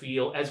torment we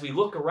feel as we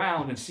look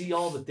around and see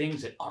all the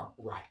things that aren't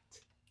right.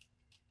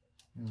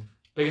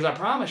 Because I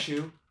promise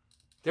you,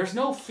 there's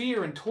no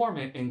fear and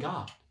torment in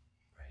God.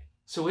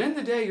 So in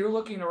the day you're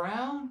looking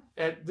around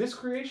at this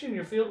creation,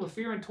 you're filled with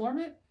fear and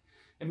torment,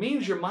 it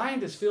means your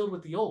mind is filled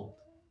with the old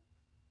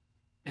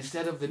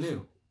instead of the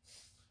new.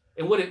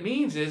 And what it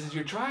means is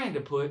you're trying to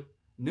put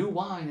new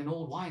wine in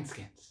old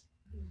wineskins.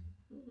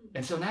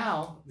 And so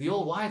now the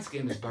old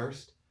wineskin is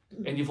burst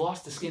and you've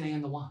lost the skin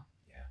and the wine.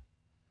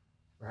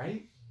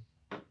 Right?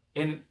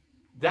 And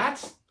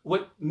that's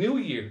what New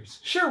Year's.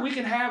 Sure, we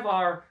can have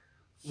our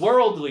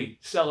worldly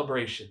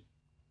celebration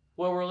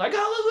where we're like,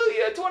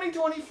 hallelujah,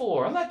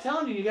 2024. I'm not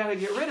telling you you got to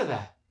get rid of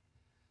that.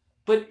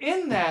 But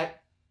in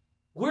that,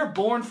 we're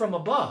born from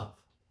above.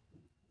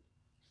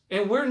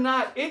 And we're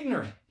not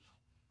ignorant.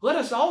 Let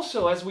us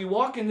also, as we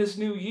walk in this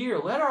new year,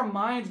 let our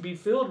minds be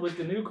filled with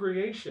the new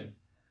creation,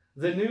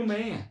 the new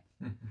man.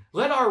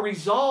 Let our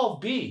resolve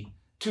be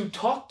to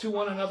talk to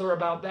one another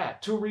about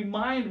that, to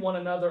remind one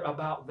another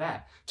about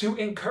that, to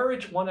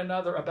encourage one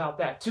another about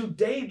that, to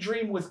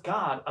daydream with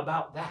God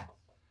about that,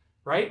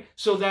 right?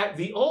 So that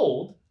the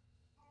old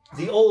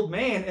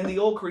man and the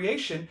old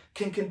creation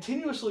can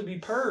continuously be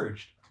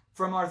purged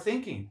from our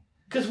thinking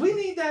Because we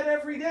need that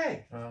every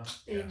day.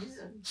 Yeah.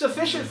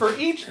 Sufficient for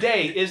each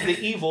day is the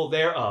evil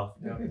thereof.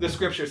 Yeah. The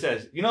scripture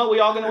says. You know what we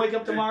all going to wake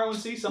up tomorrow and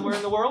see somewhere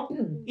in the world?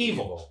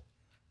 Evil.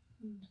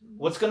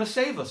 What's going to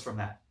save us from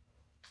that?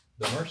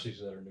 The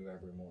mercies that are new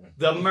every morning.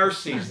 The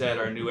mercies that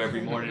are new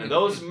every morning. And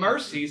those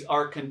mercies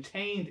are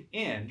contained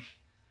in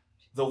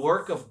the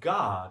work of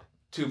God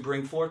to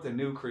bring forth a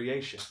new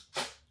creation.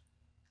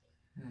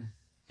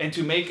 And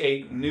to make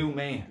a new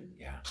man.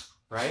 Yeah.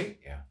 Right?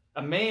 Yeah.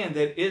 A man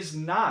that is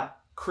not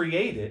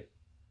created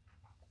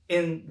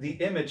in the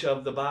image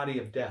of the body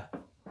of death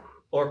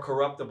or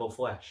corruptible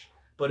flesh,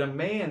 but a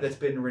man that's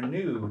been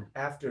renewed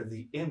after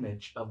the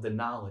image of the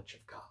knowledge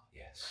of God.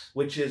 Yes.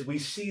 Which is, we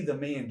see the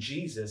man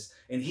Jesus,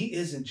 and he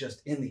isn't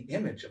just in the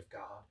image of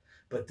God,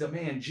 but the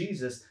man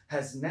Jesus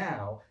has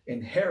now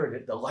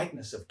inherited the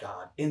likeness of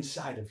God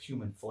inside of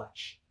human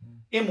flesh.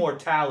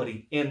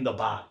 Immortality in the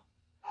body.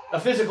 A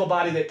physical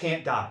body that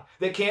can't die,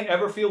 that can't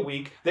ever feel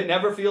weak, that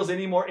never feels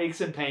any more aches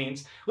and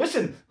pains.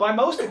 Listen, by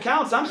most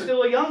accounts, I'm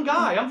still a young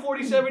guy. I'm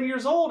 47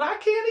 years old. I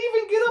can't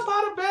even get up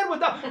out of bed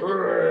without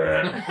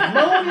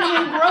moaning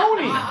and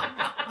groaning.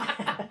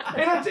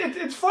 And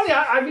it's funny.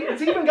 I mean,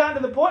 it's even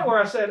gotten to the point where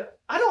I said,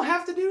 I don't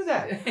have to do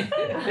that.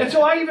 And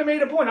so I even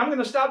made a point. I'm going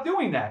to stop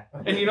doing that.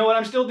 And you know what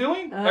I'm still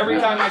doing? Every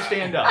time I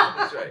stand up,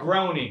 That's right.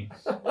 groaning.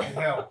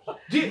 Help.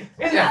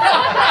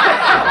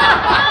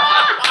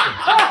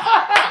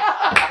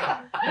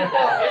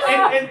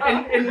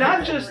 And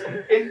not just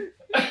in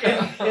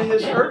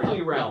this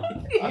earthly realm.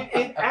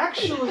 It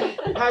actually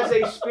has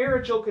a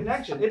spiritual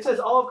connection. It says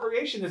all of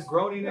creation is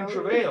groaning in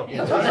travail,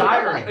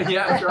 desiring.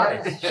 Yeah, that's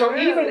right. So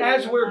even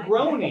as we're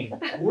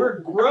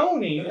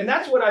groaning, and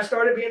that's what I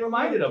started being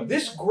reminded of.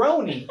 This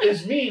groaning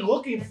is me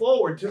looking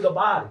forward to the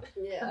body,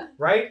 Yeah.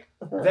 right?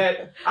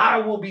 That I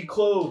will be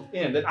clothed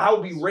in, that I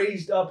will be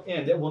raised up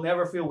in, that will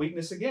never feel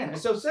weakness again. And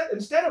so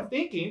instead of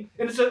thinking,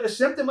 and it's a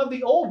symptom of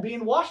the old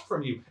being washed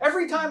from you.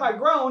 Every time I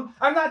groan,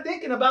 I'm not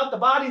thinking about the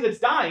body that's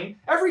dying.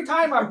 Every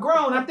time I'm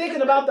groan, I'm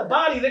thinking about the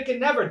body that can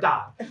never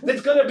die,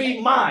 that's going to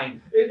be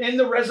mine in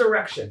the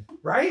resurrection,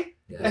 right?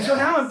 Yes. And so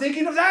now I'm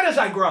thinking of that as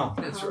I groan.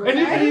 That's And right.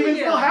 you can even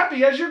feel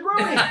happy as you're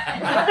groaning. So it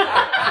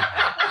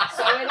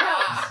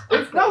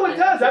helps. No, it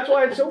does. That's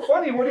why it's so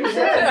funny what he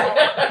said.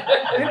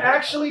 It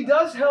actually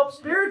does help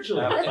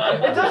spiritually.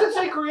 It doesn't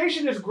say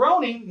creation is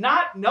groaning,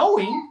 not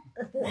knowing.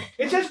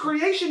 It says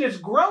creation is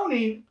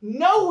groaning,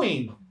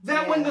 knowing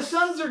that when the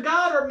sons of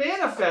God are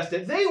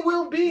manifested, they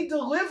will be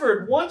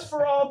delivered once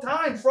for all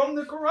time from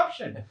the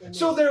corruption.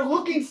 So they're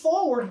looking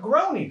forward,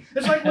 groaning.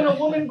 It's like when a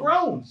woman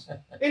groans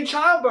in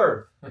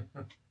childbirth.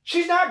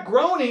 She's not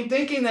groaning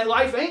thinking that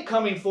life ain't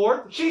coming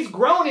forth. She's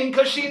groaning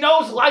because she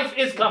knows life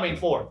is coming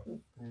forth.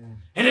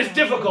 And it's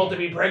difficult to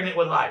be pregnant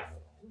with life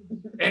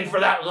and for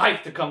that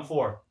life to come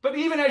forth. But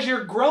even as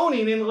you're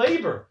groaning in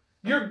labor,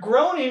 you're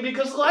groaning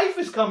because life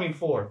is coming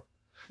forth.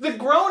 The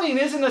groaning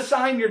isn't a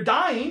sign you're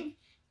dying.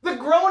 The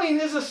groaning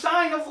is a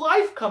sign of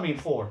life coming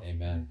forth.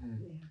 Amen.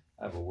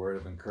 I have a word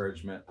of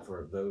encouragement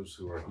for those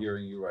who are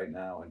hearing you right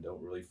now and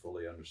don't really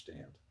fully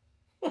understand.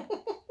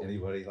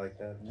 Anybody like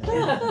that?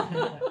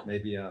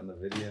 Maybe on the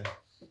video.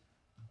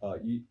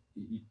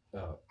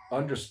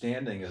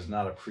 Understanding is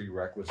not a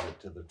prerequisite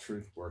to the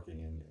truth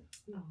working in you.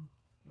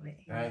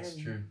 That's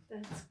true.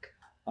 That's good.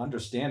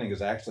 Understanding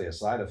is actually a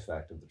side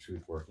effect of the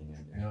truth working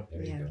in you. Yep.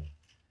 There you go.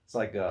 It's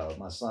like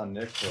my son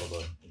Nick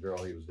told the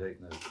girl he was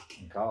dating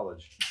in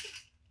college,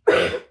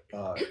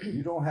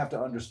 you don't have to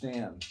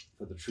understand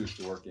for the truth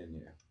to work in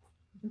you.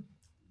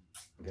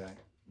 Okay?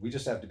 We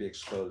just have to be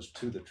exposed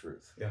to the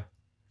truth. Yeah.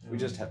 We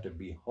just have to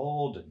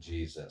behold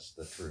Jesus,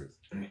 the truth,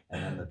 and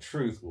then the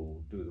truth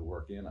will do the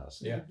work in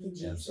us. Yeah.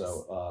 And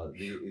so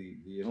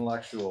the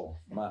intellectual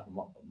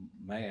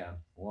man,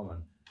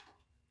 woman,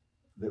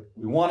 that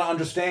we want to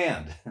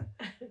understand,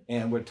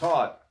 and we're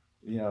taught,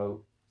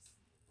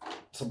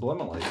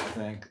 subliminally, I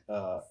think,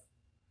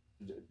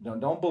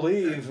 don't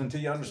believe until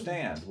you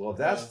understand. Well, if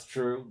that's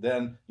true,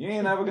 then you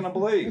ain't ever going to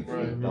believe.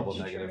 Right. Double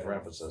negative for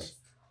emphasis.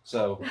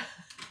 So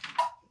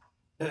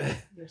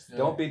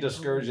don't be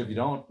discouraged if you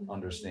don't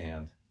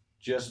understand.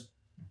 Just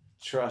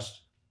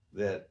trust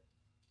that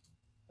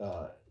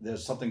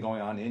there's something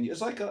going on in you.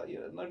 It's like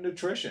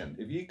nutrition.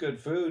 If you eat good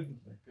food,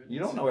 you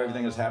don't know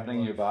everything that's happening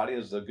in your body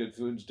as the good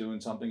food's doing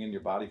something in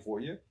your body for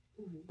you.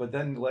 But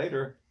then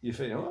later you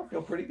feel, I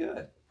feel pretty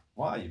good.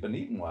 Wow, you've been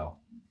eating well.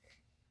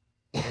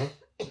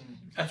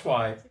 That's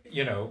why,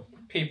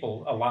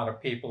 a lot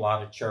of people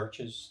out of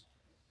churches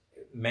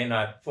may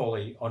not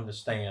fully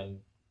understand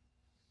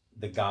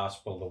the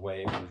gospel the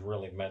way it was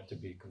really meant to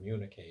be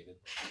communicated,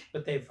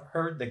 but they've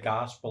heard the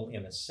gospel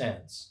in a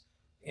sense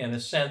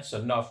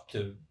enough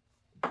to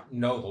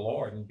know the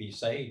Lord and be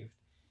saved,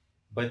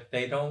 but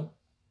they don't,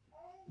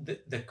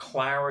 the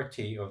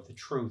clarity of the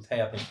truth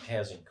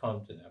hasn't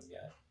come to them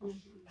yet.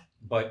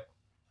 But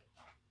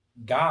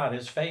God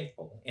is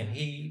faithful, and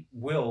he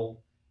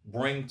will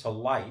bring to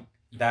light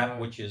that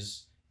which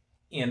is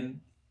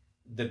in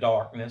the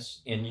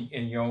darkness in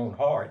your own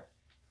heart,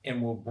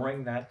 and will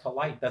bring that to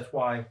light. That's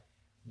why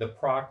the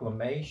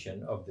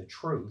proclamation of the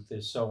truth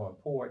is so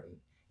important.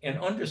 And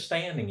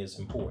understanding is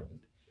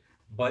important,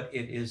 but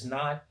it is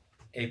not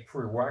a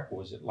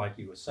prerequisite, like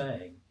you were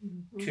saying,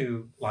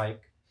 to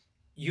like,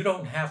 you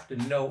don't have to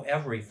know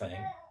everything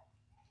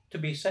to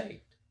be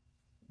saved.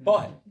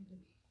 But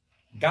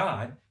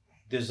God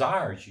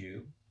desires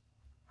you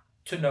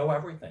to know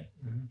everything.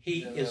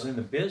 He is in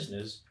the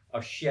business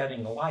of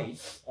shedding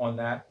light on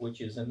that which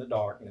is in the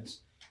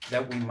darkness,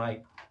 that we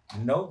might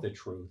know the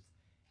truth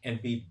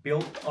and be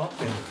built up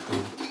in the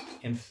truth,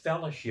 in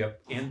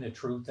fellowship in the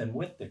truth and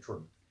with the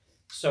truth,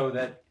 so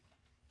that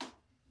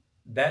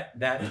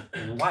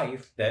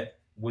life that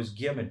was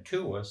given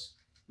to us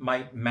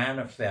might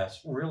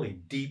manifest really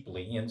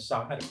deeply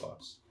inside of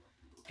us.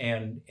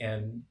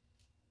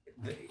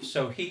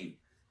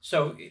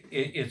 So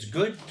it's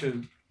good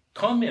to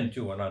come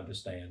into an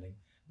understanding,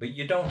 but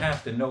you don't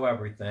have to know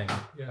everything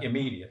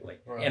immediately.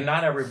 Right. And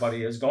not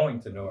everybody is going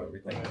to know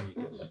everything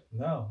immediately.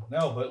 No,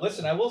 but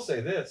listen, I will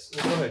say this. Go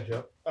ahead,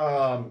 Joe.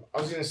 I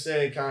was going to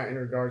say, kind of in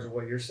regards to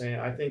what you're saying,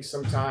 I think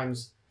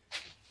sometimes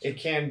it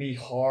can be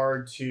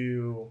hard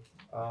to,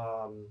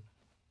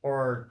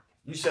 or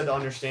you said the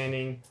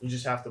understanding, you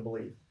just have to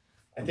believe.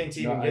 I think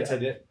to even get to...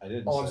 I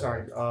didn't Oh, I'm say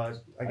sorry.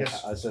 that. I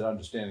guess... I said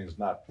understanding is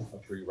not a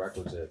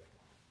prerequisite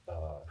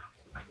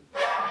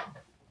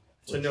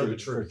To know the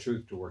for truth.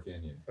 truth to work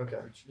in you. Okay.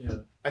 Yeah.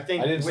 I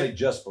think... I didn't say with-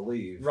 just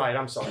believe. Right,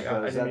 I'm sorry. I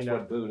Because didn't that's mean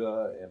what to...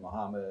 Buddha and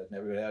Muhammad and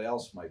everybody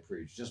else might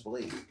preach. Just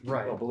believe.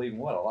 Right. Well, believe in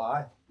what? A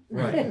lie?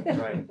 Right,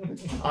 right.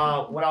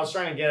 What I was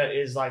trying to get at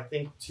is, I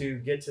think to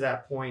get to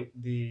that point,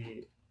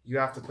 you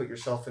have to put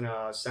yourself in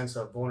a sense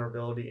of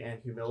vulnerability and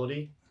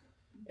humility.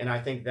 And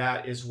I think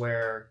that is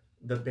where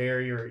the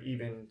barrier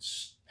even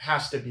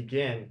has to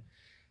begin,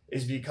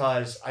 is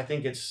because I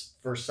think it's,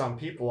 for some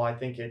people, I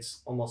think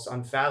it's almost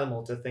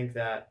unfathomable to think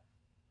that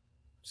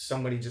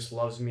somebody just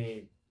loves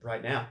me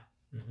right now.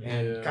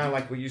 And kind of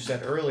like what you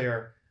said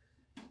earlier,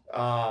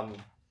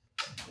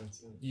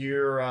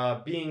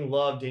 you're being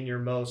loved in your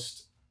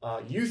most,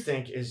 you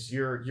think is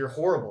you're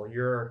horrible,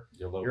 you're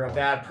a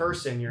bad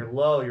person, you're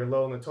low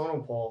in the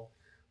totem pole.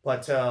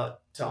 But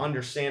to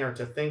understand or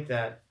to think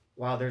that,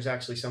 wow, there's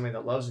actually somebody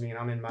that loves me and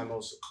I'm in my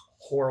most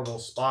horrible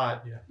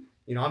spot. Yeah.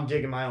 You know, I'm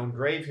digging my own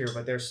grave here,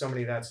 but there's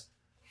somebody that's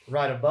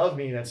right above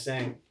me that's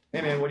saying,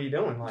 hey man, what are you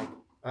doing? Like,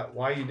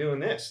 why are you doing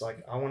this?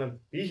 Like, I want to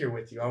be here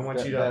with you. I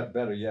want you to...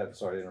 Better yet,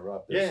 sorry to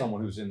interrupt, there's Yeah.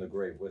 someone who's in the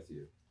grave with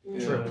you.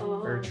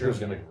 True, very true. Who's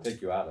going to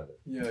take you out of it.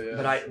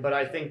 Yeah. But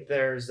I think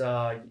there's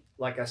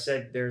like I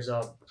said,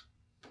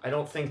 I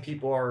don't think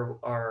people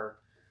are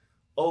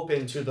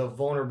open to the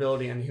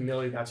vulnerability and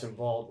humility that's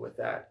involved with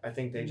that. I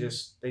think they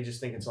just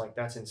think it's like,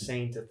 that's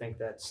insane to think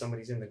that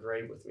somebody's in the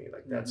grave with me.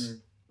 Like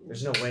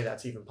there's no way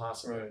that's even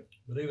possible. Right.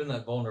 But even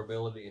that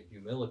vulnerability and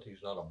humility is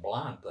not a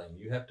blind thing.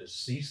 You have to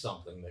see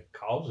something that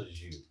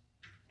causes you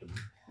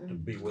to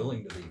be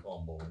willing to be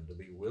humble and to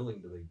be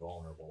willing to be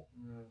vulnerable,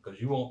 because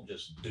you won't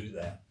just do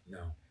that. No.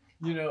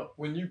 You know,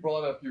 when you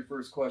brought up your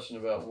first question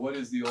about what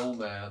is the old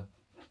man,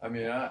 I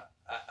mean, I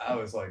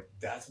was like,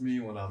 that's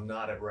me when I'm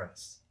not at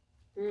rest.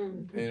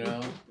 You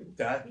know,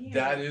 that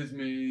is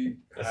me.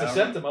 It's a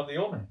symptom of the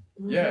old man.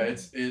 Yeah,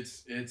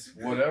 it's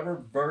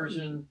whatever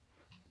version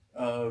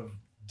of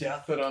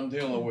death that I'm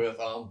dealing with.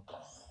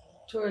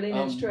 Twirling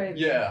and straight.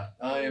 Yeah,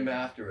 I am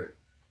after it.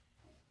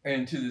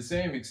 And to the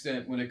same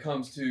extent, when it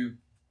comes to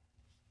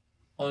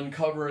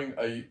uncovering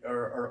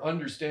or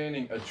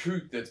understanding a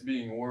truth that's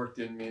being worked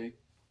in me,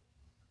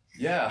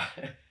 yeah,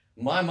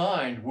 my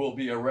mind will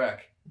be a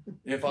wreck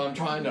if I'm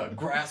trying to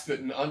grasp it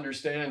and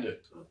understand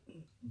it.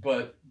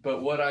 But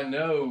what I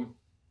know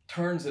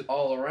turns it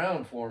all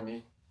around for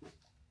me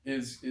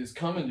is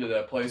coming to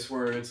that place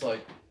where it's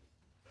like,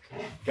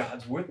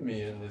 God's with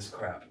me in this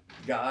crap.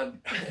 God,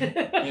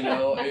 you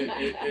know,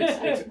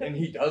 it's and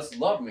He does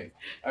love me.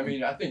 I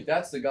mean, I think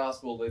that's the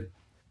gospel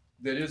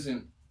that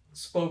isn't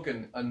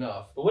spoken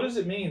enough. But what does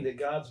it mean that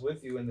God's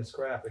with you in this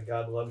crap and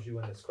God loves you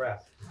in this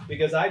crap?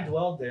 Because I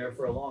dwelled there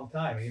for a long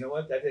time, and you know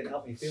what? That didn't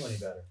help me feel any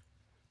better.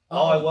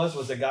 All I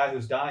was a guy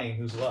who's dying,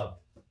 who's loved.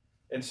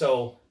 And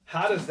so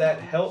how does that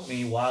help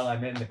me while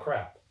I'm in the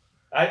crap?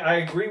 I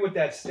agree with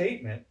that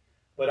statement,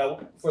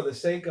 but for the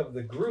sake of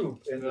the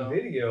group and the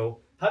video,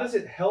 how does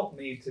it help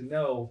me to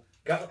know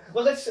God?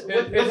 Well, let's say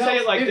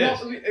it like this.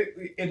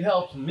 It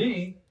helps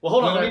me. Well,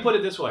 hold on. Let me put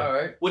it this way. All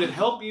right. Would it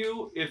help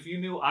you if you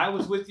knew I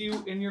was with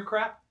you in your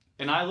crap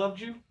and I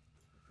loved you?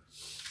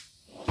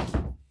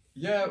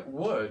 Yeah, it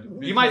would.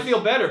 You might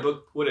feel better,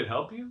 but would it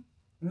help you?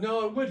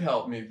 No, it would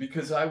help me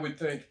because I would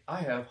think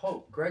I have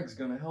hope. Greg's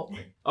gonna help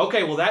me.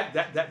 Okay, well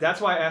that's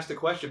why I asked the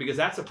question, because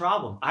that's a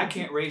problem. I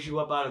can't raise you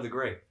up out of the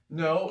grave.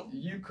 No,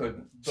 you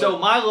couldn't. So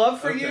my love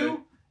for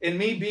you and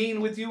me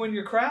being with you in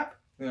your crap,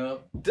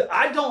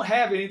 I don't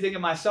have anything in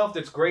myself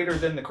that's greater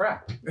than the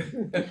crap. Do you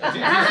see what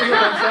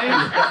I'm saying?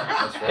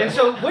 That's right. And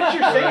so what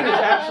you're saying is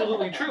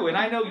absolutely true, and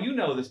I know you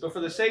know this, but for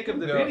the sake of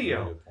the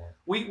video,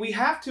 we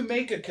have to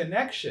make a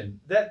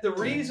connection that the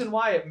reason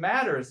why it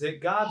matters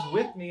that God's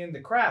with me in the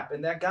crap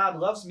and that God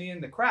loves me in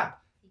the crap,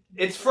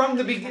 it's from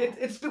the beginning.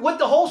 It's what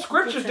the whole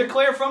scriptures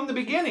declare from the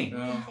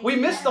beginning. We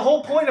miss the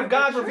whole point of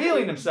God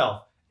revealing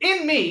Himself.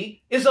 in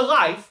me is a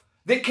life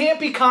that can't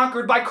be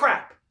conquered by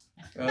crap.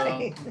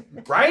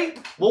 Right?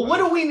 Well, what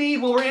do we need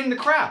when we're in the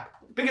crap?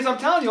 Because I'm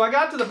telling you, I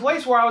got to the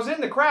place where I was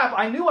in the crap.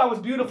 I knew I was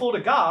beautiful to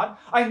God.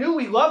 I knew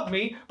He loved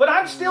me, but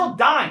I'm still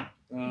dying.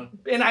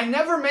 And I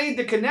never made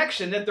the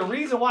connection that the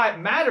reason why it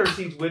matters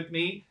He's with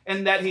me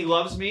and that He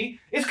loves me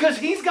is because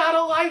He's got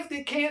a life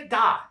that can't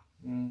die.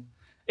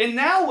 And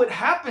now what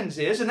happens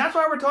is, and that's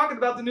why we're talking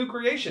about the new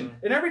creation,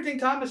 and everything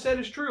Thomas said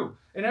is true,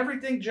 and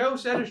everything Joe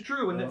said is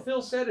true, and that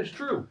Phil said is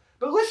true.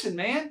 But listen,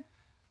 man,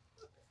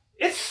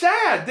 it's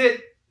sad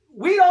that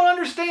we don't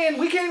understand.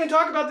 We can't even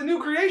talk about the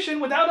new creation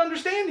without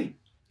understanding.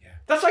 Yeah.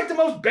 That's like the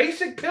most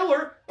basic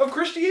pillar of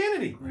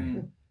Christianity,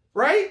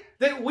 right?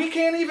 That we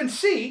can't even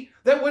see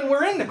that when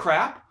we're in the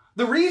crap,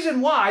 the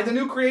reason why the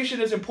new creation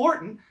is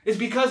important is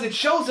because it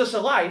shows us a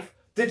life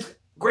that's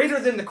greater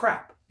than the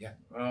crap.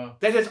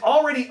 That has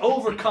already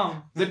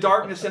overcome the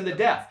darkness and the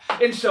death.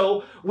 And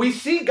so we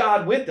see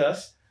God with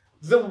us.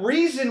 The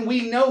reason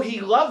we know He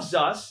loves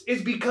us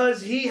is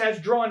because He has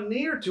drawn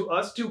near to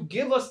us to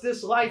give us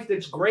this life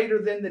that's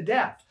greater than the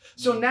death.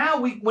 So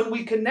now when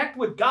we connect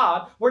with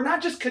God, we're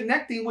not just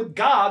connecting with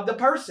God, the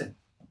person.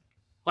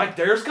 Like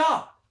there's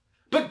God.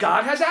 But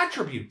God has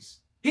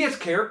attributes. He has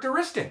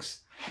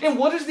characteristics. And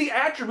what is the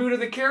attribute or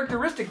the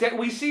characteristic that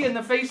we see in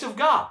the face of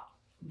God?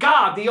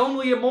 God, the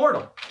only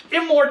immortal.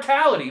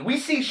 Immortality. We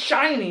see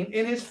shining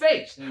in His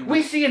face.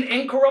 We see an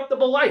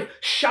incorruptible life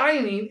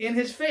shining in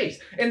His face.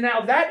 And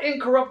now that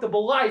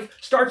incorruptible life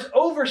starts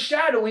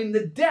overshadowing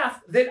the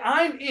death that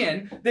I'm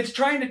in that's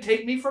trying to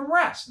take me from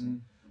rest.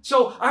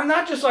 So I'm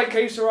not just like,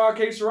 que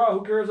sera,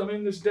 who cares? I'm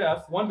in this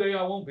death. One day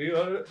I won't be.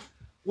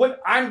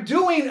 What I'm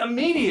doing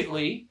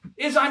immediately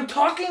is I'm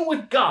talking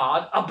with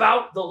God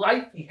about the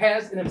life He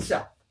has in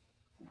Himself.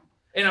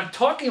 And I'm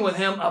talking with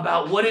Him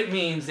about what it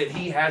means that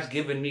He has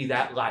given me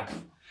that life.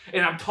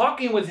 And I'm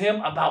talking with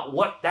Him about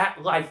what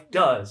that life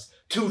does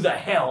to the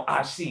hell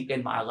I see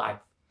in my life.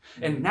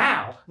 And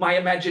now my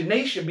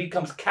imagination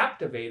becomes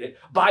captivated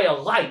by a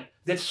light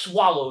that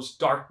swallows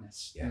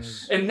darkness.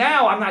 Yes. And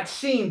now I'm not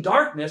seeing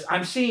darkness,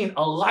 I'm seeing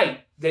a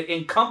light that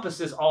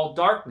encompasses all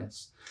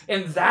darkness.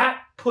 And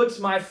that puts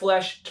my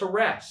flesh to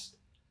rest.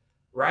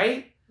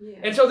 Right? Yeah.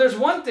 And so there's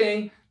one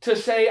thing to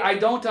say, I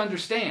don't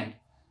understand.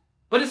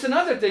 But it's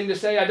another thing to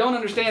say, I don't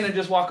understand and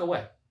just walk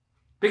away.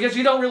 Because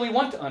you don't really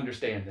want to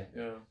understand it.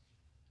 Yeah.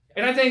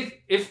 And I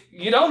think if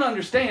you don't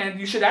understand,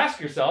 you should ask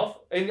yourself,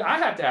 and I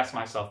have to ask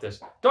myself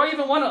this, do I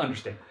even want to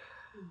understand?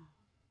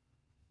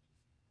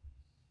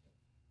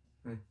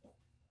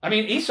 I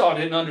mean, Esau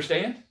didn't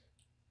understand.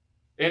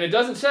 And it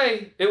doesn't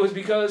say it was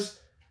because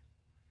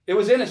it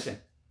was innocent.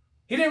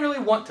 He didn't really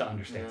want to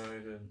understand. No, he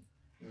didn't.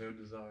 No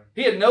desire.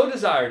 He had no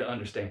desire to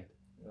understand.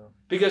 Yeah.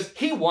 Because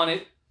he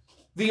wanted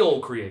the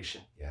old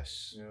creation.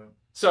 Yes. Yeah.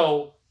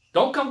 So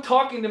don't come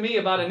talking to me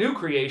about a new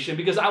creation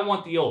because I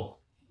want the old.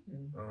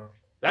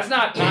 That's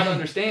not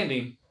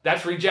understanding.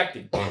 That's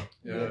rejecting. Those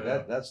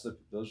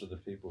are the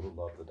people who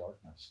love the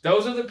darkness.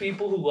 Those are the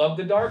people who love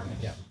the darkness.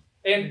 Yeah.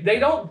 And they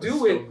don't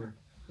do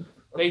it.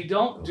 They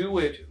don't do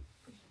it.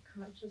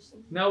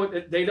 No,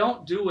 they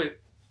don't do it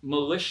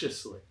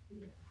maliciously.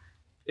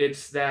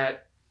 It's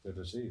that They're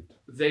deceived.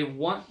 they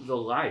want the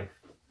life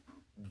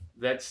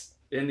that's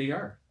in the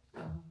earth.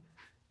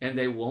 And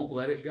they won't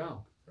let it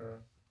go.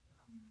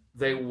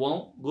 They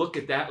won't look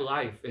at that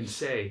life and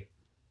say,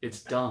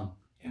 it's dung.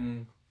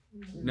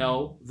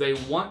 No, they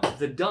want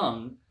the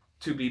dung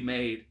to be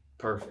made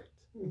perfect.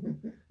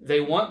 They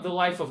want the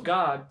life of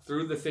God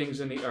through the things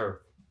in the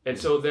earth. And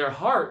so their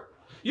heart,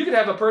 you could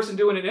have a person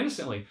doing it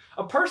innocently.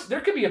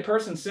 There could be a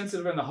person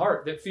sensitive in the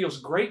heart that feels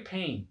great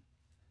pain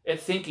at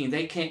thinking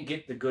they can't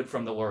get the good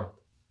from the world.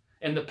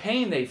 And the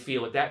pain they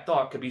feel at that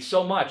thought could be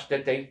so much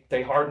that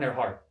they harden their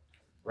heart.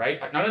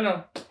 Right?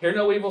 No. Hear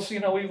no evil, see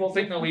no evil,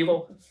 think no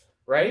evil.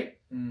 Right?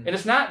 And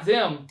it's not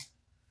them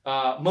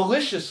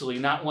maliciously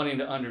not wanting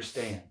to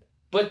understand.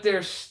 But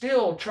they're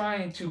still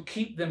trying to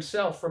keep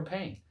themselves from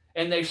pain.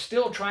 And they're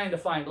still trying to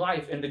find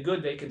life and the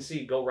good they can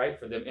see go right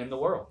for them in the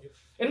world.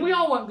 And we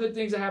all want good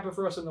things to happen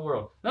for us in the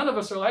world. None of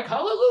us are like,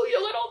 hallelujah,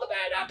 let all the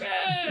bad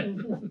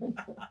happen.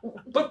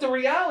 But the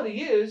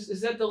reality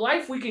is that the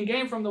life we can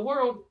gain from the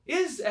world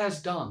is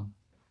as dung.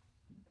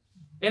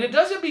 And it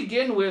doesn't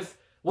begin with,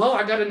 well,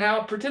 I got to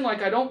now pretend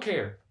like I don't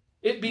care.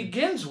 It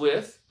begins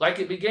with, like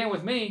it began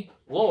with me,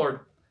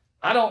 Lord,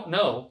 I don't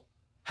know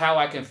how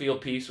I can feel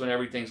peace when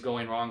everything's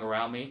going wrong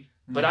around me,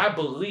 but I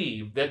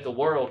believe that the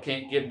world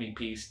can't give me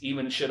peace,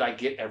 even should I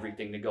get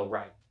everything to go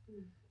right.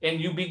 And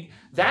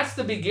that's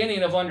the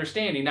beginning of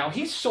understanding. Now,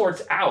 He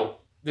sorts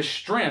out the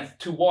strength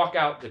to walk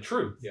out the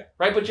truth,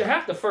 right? But you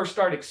have to first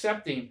start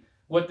accepting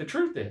what the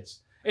truth is.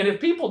 And if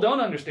people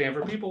don't understand,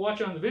 for people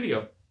watching on the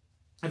video,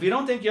 if you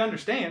don't think you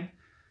understand,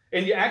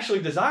 and you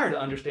actually desire to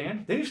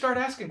understand, then you start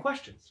asking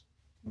questions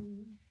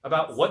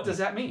about what does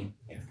that mean?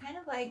 It's kind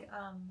of like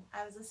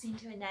I was listening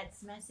to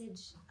Annette's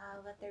message,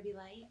 Let There Be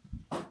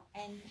Light,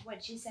 and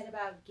what she said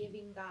about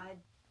giving God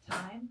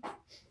time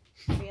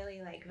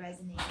really like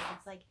resonated.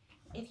 It's like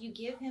if you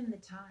give Him the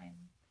time,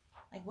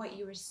 like what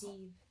you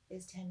receive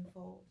is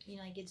tenfold. You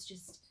know, like it's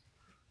just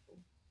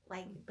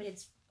like, but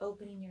it's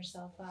opening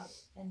yourself up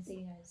and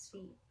sitting at his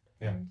feet.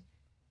 Yeah. And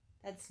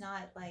that's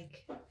not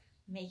like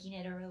making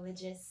it a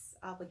religious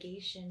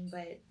obligation,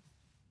 but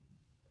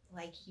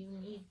like you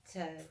need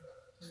to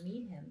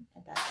meet him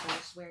at that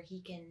place where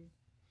he can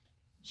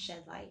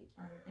shed light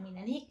on, I mean,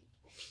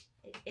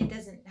 and it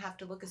doesn't have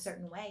to look a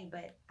certain way,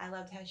 but I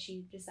loved how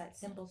she, just that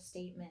simple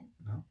statement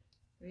No.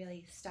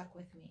 really stuck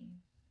with me.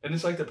 And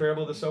it's like the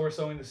parable of the sower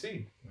sowing the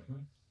seed,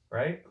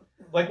 right?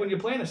 Like when you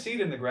plant a seed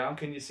in the ground,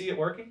 can you see it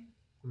working?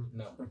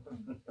 No.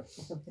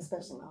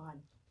 Especially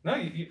mine. No,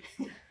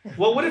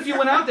 well, what if you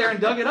went out there and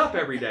dug it up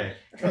every day?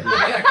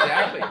 Yeah,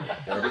 exactly.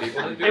 There are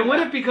people that do And what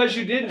that. if because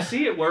you didn't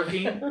see it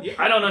working,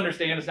 I don't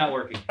understand, it's not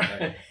working.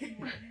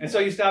 And so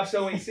you stop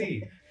sowing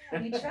seed.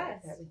 You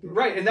trust.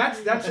 Right, and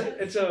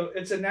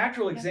it's a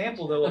natural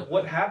example though of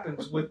what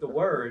happens with the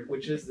word,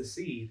 which is the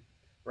seed,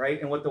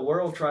 right? And what the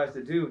world tries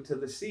to do to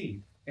the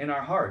seed in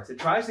our hearts. It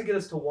tries to get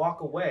us to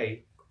walk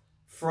away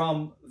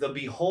from the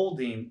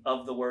beholding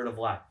of the word of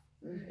life.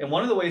 And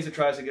one of the ways it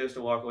tries to get us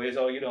to walk away is,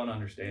 oh, you don't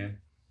understand.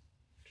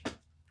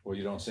 Well,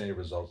 you don't see any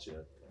results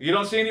yet. You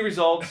don't see any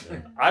results.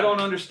 I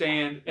don't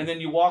understand. And then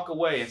you walk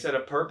away instead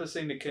of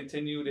purposing to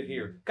continue to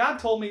hear. God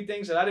told me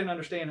things that I didn't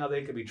understand how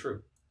they could be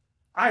true.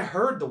 I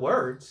heard the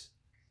words.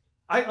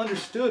 I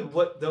understood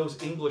what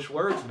those English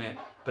words meant,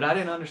 but I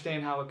didn't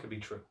understand how it could be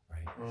true.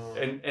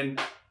 Right.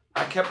 And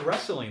I kept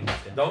wrestling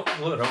with it.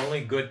 The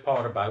only good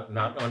part about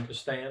not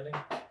understanding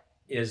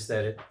is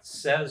that it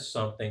says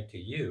something to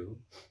you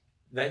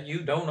that you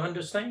don't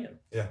understand.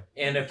 Yeah.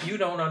 And if you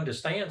don't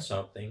understand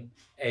something,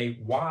 a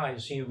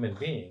wise human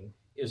being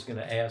is going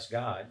to ask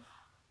God,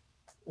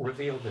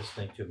 reveal this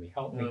thing to me.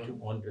 Help me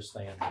to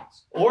understand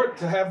this. Or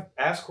to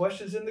ask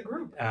questions in the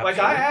group. Absolutely. Like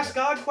I asked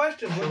God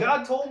questions. When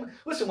God told me,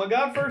 listen, when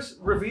God first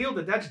revealed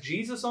that that's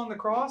Jesus on the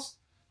cross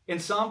in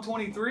Psalm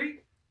 23,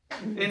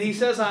 and he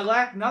says, I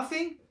lack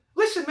nothing.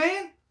 Listen,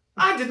 man,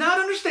 I did not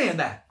understand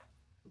that.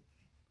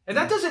 And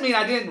that doesn't mean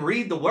I didn't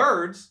read the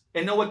words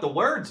and know what the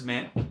words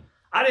meant.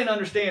 I didn't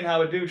understand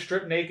how a dude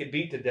stripped naked,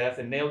 beat to death,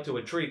 and nailed to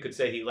a tree could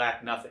say he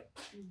lacked nothing.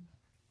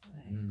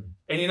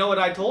 And you know what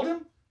I told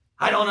him?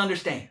 I don't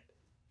understand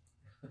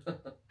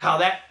how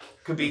that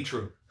could be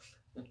true.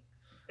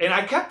 And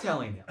I kept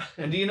telling him.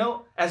 And do you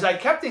know, as I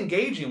kept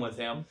engaging with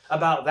him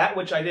about that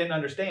which I didn't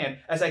understand,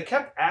 as I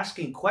kept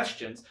asking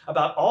questions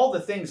about all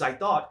the things I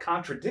thought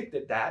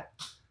contradicted that,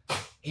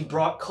 he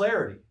brought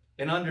clarity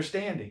and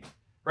understanding.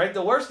 Right?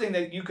 The worst thing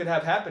that you could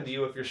have happen to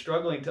you if you're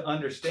struggling to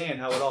understand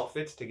how it all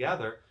fits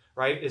together,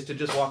 right, is to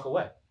just walk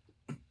away.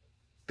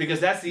 Because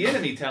that's the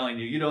enemy telling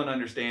you, you don't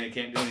understand, it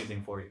can't do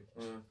anything for you.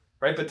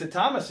 Right? But to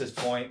Thomas's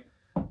point,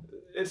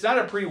 it's not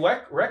a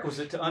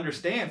prerequisite to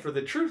understand for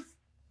the truth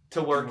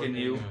to work in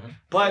you.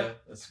 But Yeah,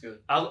 that's good.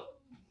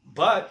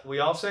 but we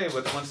all say,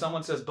 when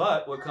someone says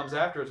but, what comes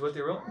after is what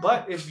they're real.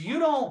 But if you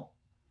don't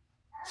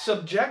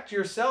subject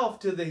yourself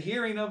to the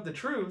hearing of the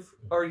truth,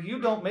 or you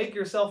don't make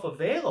yourself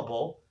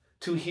available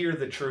to hear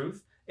the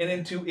truth and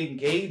then to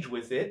engage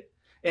with it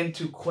and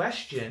to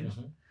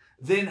question,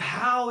 then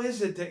how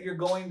is it that you're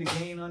going to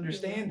gain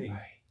understanding?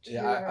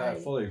 Yeah, I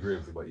fully agree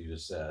with what you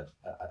just said.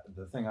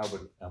 The thing I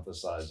would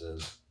emphasize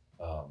is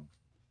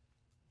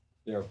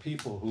there are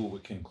people who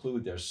would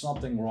conclude there's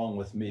something wrong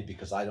with me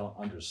because I don't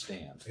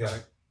understand. Yeah.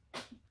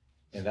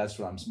 And that's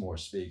what I'm more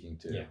speaking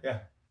to.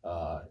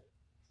 Yeah.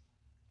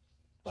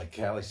 Like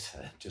Callie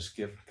said, just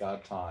give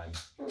God time.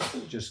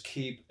 Just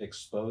keep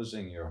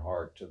exposing your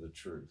heart to the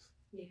truth.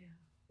 Yeah.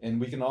 And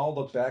we can all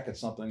look back at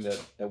something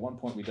that at one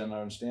point we didn't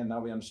understand.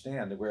 Now we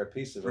understand that we're at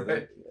peace with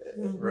it.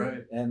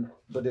 Right.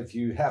 But if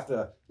you have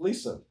to,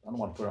 Lisa, I don't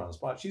want to put her on the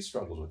spot. She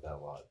struggles with that a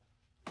lot.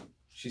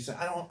 She said,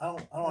 I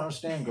don't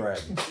understand Greg.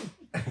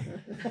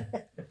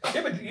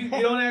 Yeah, but you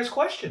don't ask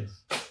questions.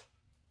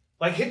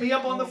 Like, hit me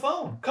up on the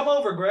phone. Come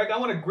over, Greg. I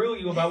want to grill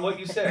you about what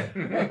you said.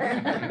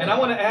 And I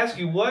want to ask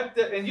you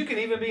and you can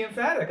even be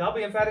emphatic. I'll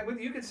be emphatic with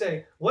you. You can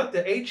say, what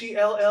the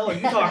H-E-L-L are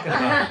you talking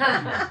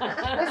about?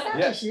 That's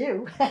not just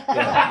you.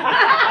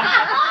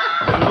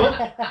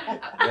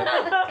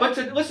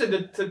 But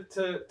listen,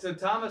 to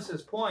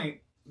Thomas's point,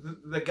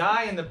 the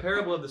guy in the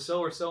parable of the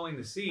sower sowing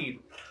the seed,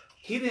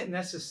 he didn't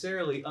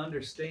necessarily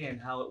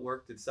understand how it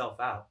worked itself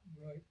out.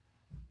 Right.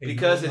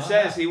 Because it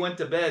says he went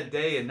to bed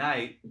day and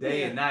night,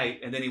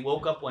 and then he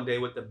woke up one day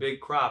with the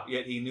big crop,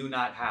 yet he knew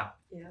not how.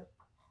 Yep.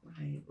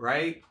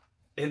 Right?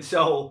 And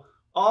so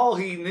all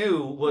he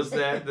knew was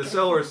that the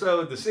sower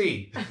sowed the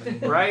seed,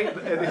 right?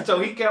 And so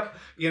he kept,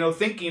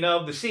 thinking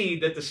of the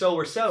seed that the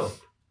sower sowed.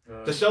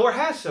 The sower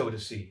has sowed a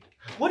seed.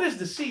 What is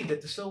the seed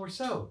that the sower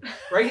sowed?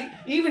 Right?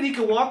 Even he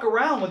could walk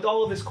around with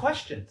all of his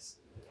questions,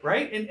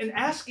 right? And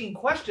asking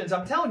questions.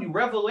 I'm telling you,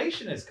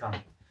 revelation is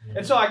coming.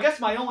 And so I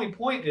guess my only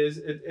point is,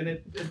 and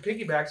it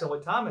piggybacks on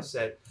what Thomas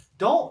said,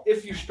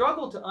 if you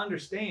struggle to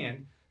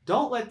understand,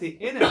 don't let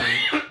the enemy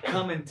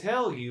come and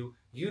tell you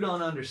you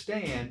don't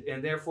understand,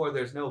 and therefore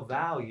there's no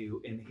value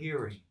in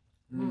hearing.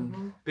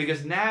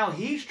 Because now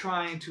he's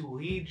trying to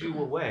lead you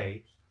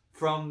away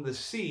from the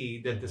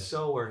seed that the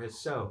sower has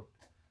sowed.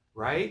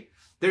 right?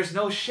 There's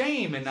no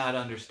shame in not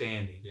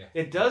understanding. Yeah.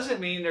 It doesn't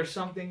mean there's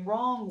something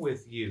wrong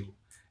with you.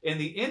 And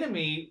the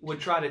enemy would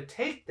try to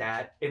take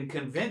that and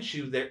convince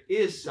you there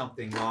is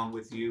something wrong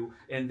with you,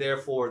 and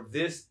therefore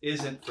this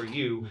isn't for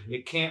you.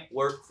 It can't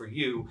work for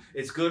you.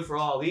 It's good for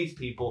all these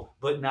people,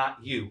 but not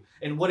you.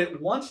 And what it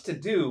wants to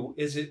do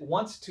is it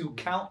wants to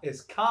count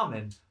as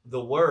common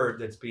the word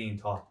that's being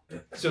taught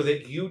so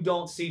that you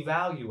don't see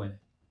value in it,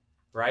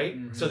 right?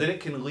 So that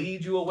it can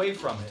lead you away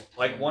from it.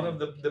 Like one of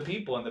the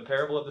people in the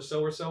parable of the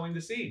sower sowing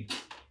the seed,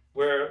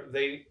 where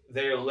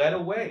they're led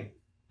away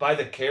by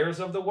the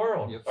cares of the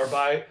world, or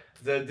by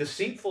the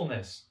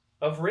deceitfulness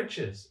of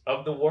riches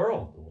of the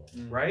world,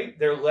 right?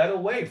 They're led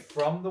away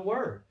from the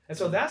word. And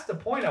so that's the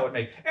point I would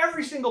make.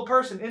 Every single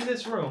person in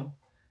this room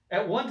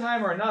at one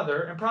time or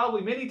another, and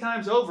probably many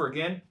times over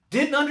again,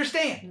 didn't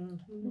understand.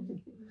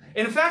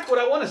 And in fact, what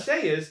I want to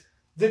say is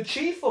the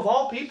chief of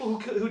all people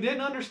who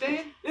didn't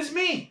understand is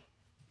me.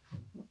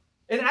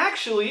 And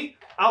actually,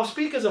 I'll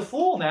speak as a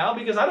fool now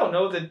because I don't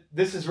know that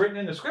this is written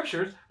in the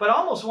scriptures, but I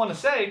almost want to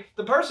say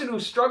the person who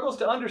struggles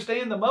to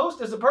understand the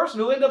most is the person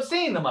who ends up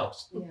seeing the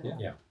most.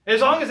 Yeah.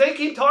 As long as they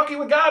keep talking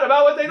with God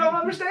about what they don't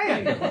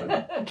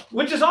understand,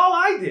 which is all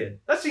I did.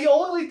 That's the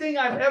only thing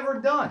I've ever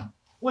done,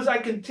 was I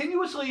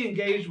continuously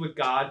engaged with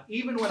God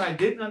even when I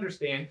didn't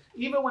understand,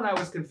 even when I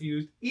was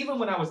confused, even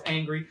when I was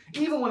angry,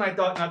 even when I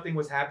thought nothing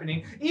was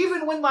happening,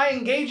 even when my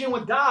engaging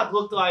with God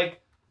looked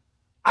like,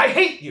 I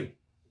hate you.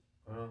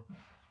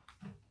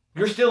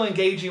 You're still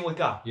engaging with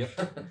God.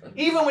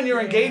 Even when you're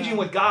engaging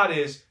with God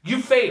is,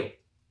 you failed.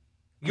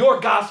 Your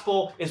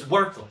gospel is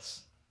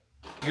worthless.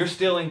 You're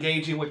still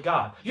engaging with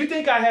God. You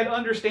think I had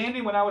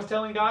understanding when I was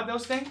telling God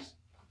those things?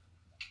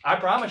 I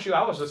promise you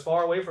I was as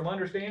far away from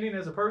understanding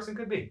as a person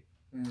could be.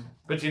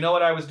 But you know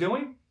what I was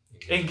doing?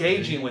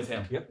 Engaging with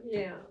him.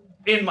 Yeah.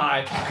 In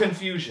my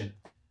confusion.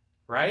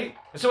 Right?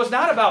 And so it's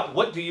not about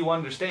what do you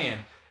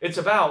understand. It's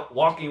about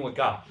walking with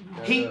God.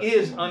 He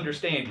is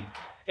understanding.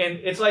 And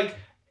it's like,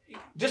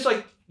 just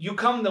like you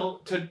come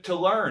to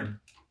learn.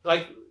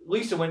 Like,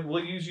 Lisa, when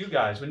we'll use you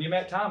guys, when you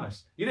met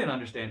Thomas, you didn't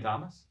understand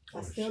Thomas.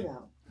 I still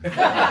don't.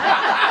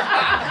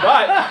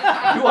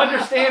 But you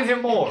understand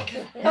him more.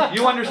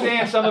 You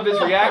understand some of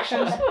his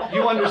reactions.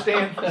 You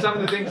understand some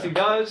of the things he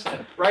does,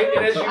 right?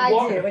 And as you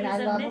walk, I do, and I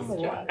love him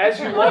more. as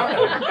you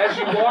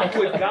walk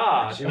with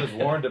God, She was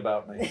warned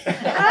about me.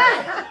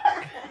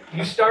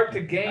 you start to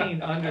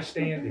gain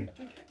understanding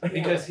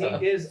because he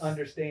is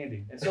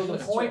understanding. And so the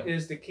point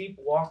is to keep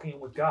walking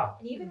with God.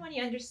 And even when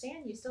you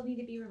understand, you still need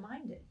to be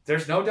reminded.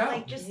 There's no doubt.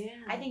 Like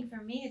I think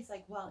for me, it's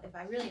like, well, if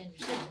I really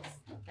understood this,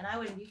 then I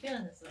wouldn't be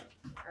feeling this way,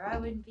 or I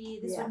wouldn't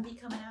be, this wouldn't be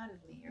coming out of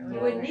me, or You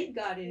whatever. wouldn't need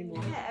God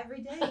anymore. Yeah,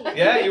 every day.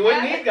 Yeah, you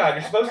wouldn't need God.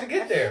 You're supposed to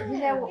get there. You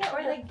know, Yeah,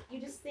 or like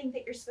you just think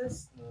that you're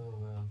supposed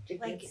to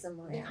like get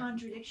somewhere. the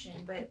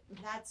contradiction, but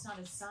that's not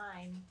a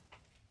sign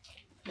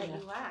that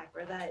you lack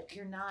or that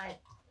you're not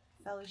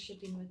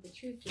fellowshipping with the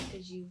truth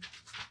because you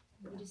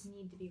just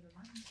need to be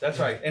reminded. That's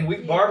right.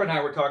 And Barb and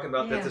I were talking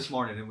about that this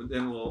morning, and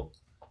then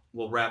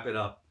we'll wrap it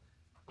up.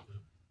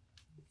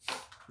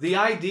 The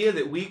idea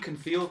that we can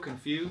feel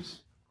confused,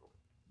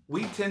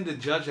 we tend to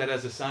judge that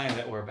as a sign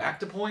that we're back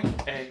to point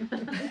A.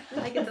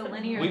 Like it's a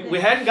linear thing. We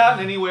hadn't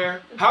gotten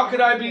anywhere. How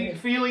could I be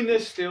feeling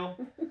this still?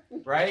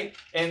 Right?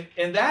 And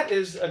that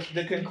is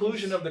the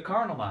conclusion of the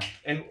carnal mind.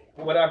 And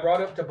what I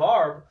brought up to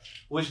Barb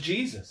was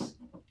Jesus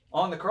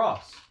on the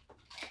cross.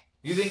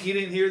 You think he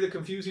didn't hear the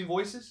confusing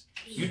voices?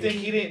 You think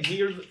he didn't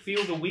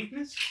feel the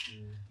weakness?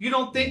 You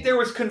don't think there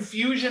was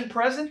confusion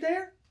present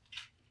there?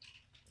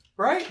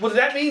 Right? Well, does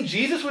that mean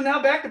Jesus was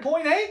now back to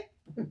point A?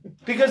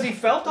 Because he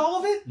felt all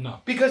of it? No.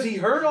 Because he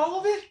heard all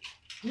of it?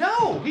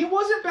 No, he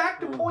wasn't back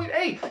to point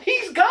A.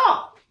 He's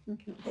God.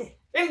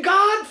 And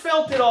God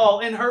felt it all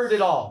and heard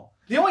it all.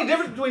 The only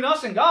difference between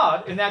us and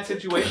God in that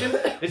situation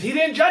is he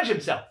didn't judge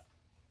himself.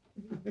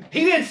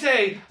 He didn't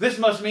say, this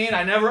must mean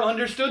I never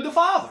understood the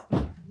Father.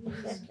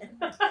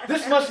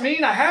 This must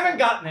mean I haven't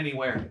gotten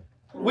anywhere.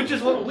 Which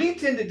is what we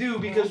tend to do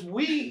because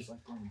we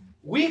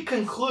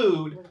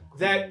conclude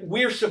that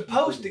we're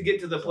supposed to get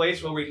to the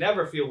place where we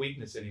never feel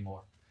weakness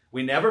anymore.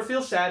 We never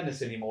feel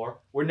sadness anymore.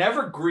 We're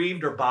never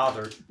grieved or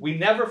bothered. We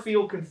never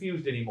feel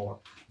confused anymore.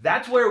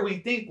 That's where we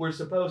think we're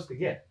supposed to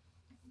get,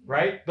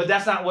 right? But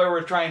that's not where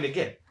we're trying to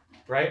get,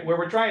 right? Where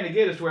we're trying to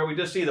get is to where we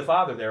just see the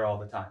Father there all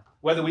the time,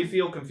 whether we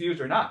feel confused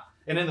or not.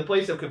 And in the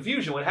place of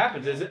confusion, what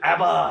happens is,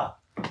 Abba,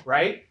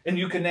 right? And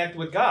you connect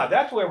with God.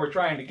 That's where we're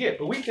trying to get.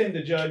 But we tend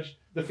to judge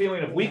the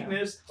feeling of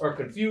weakness or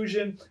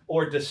confusion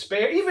or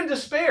despair, even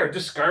despair,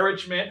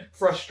 discouragement,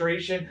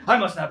 frustration. I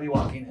must not be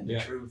walking in the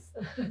truth,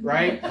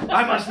 right?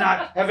 I must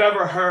not have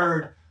ever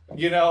heard,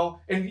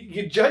 and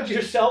you judge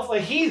yourself a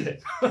heathen,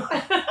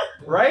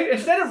 right?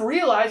 Instead of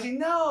realizing,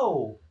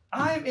 no,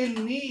 I'm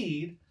in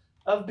need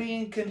of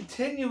being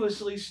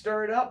continuously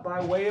stirred up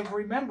by way of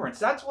remembrance.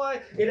 That's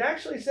why it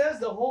actually says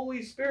the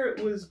Holy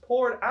Spirit was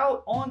poured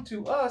out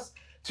onto us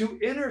to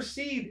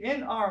intercede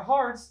in our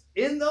hearts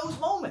in those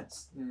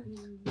moments.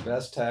 The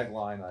best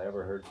tagline I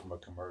ever heard from a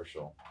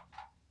commercial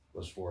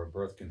was for a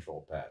birth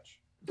control patch.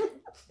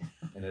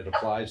 And it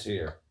applies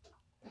here.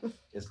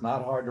 It's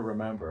not hard to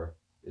remember.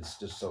 It's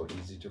just so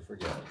easy to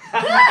forget.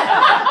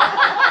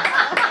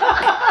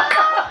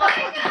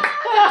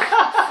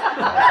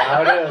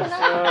 How it is. Can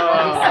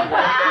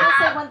I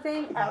say one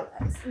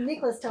thing?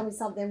 Nicholas told me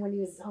something when he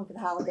was home for the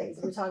holidays.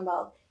 We were talking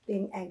about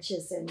being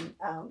anxious and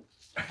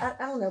I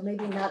don't know,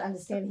 maybe not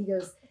understanding. He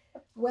goes,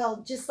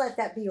 well, just let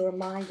that be a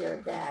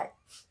reminder that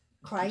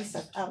Christ,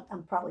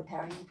 I'm probably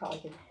parroting, you probably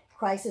can,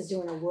 Christ is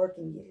doing a work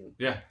in you.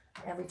 Yeah.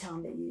 Every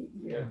time that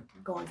you're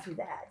going through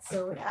that.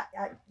 So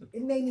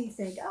it made me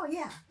think, oh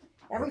yeah,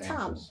 every We're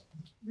time anxious.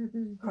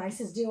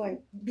 Christ is doing,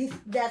 be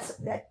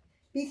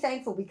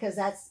thankful because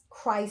that's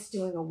Christ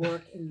doing a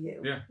work in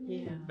you. Yeah.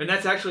 Yeah. And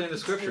that's actually in the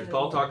scriptures.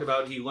 Paul talked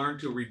about he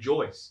learned to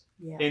rejoice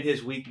Yeah. in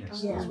his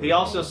weakness. Yeah. He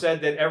also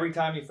said that every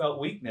time he felt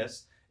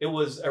weakness, it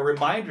was a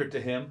reminder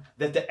to him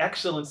that the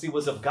excellency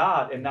was of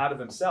God and not of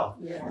himself.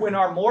 Yeah. When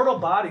our mortal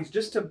bodies,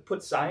 just to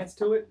put science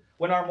to it,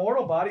 when our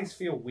mortal bodies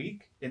feel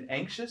weak and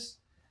anxious,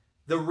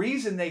 the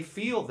reason they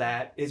feel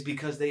that is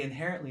because they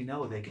inherently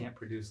know they can't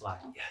produce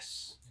life.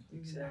 Yes.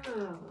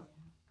 Exactly.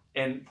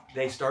 And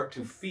they start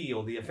to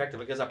feel the effect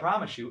of it. Because I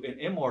promise you, an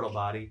immortal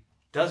body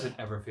doesn't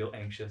ever feel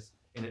anxious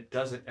and it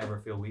doesn't ever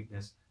feel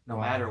weakness, no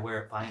matter where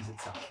it finds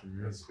itself.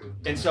 That's good.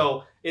 And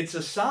so it's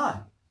a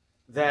sign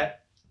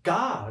that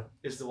God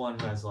is the one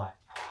who has life.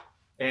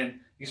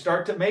 And you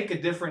start to make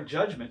a different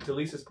judgment, to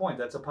Lisa's point.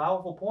 That's a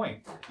powerful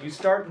point. You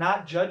start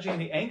not judging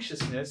the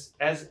anxiousness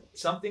as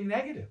something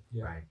negative,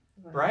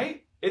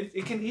 right?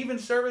 It can even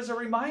serve as a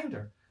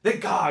reminder that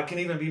God can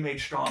even be made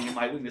strong in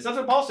my weakness. That's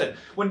what Paul said.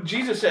 When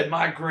Jesus said,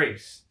 my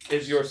grace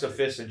is your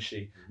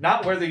sufficiency,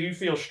 not whether you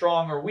feel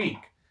strong or weak.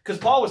 Because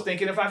Paul was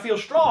thinking, if I feel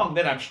strong,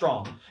 then I'm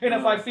strong. And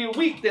if I feel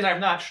weak, then I'm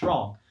not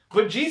strong.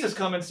 But Jesus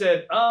come and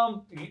said,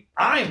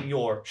 I'm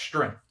your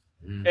strength.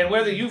 And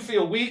whether you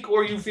feel weak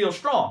or you feel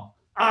strong,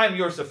 I'm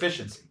your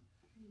sufficiency.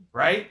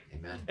 Right?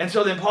 Amen. And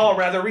so then Paul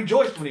rather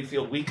rejoiced when he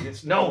felt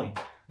weakness, knowing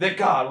that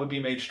God would be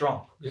made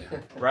strong. Yeah.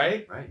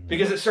 Right? Right.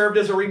 Because it served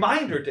as a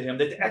reminder to him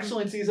that the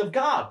excellency is of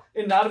God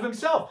and not of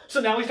himself.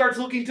 So now he starts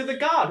looking to the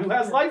God who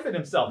has life in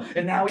himself.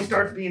 And now he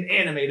starts being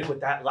animated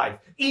with that life,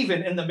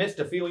 even in the midst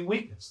of feeling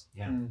weakness.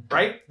 Yeah.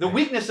 Right? The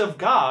weakness of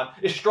God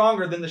is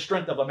stronger than the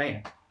strength of a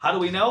man. How do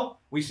we know?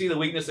 We see the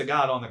weakness of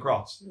God on the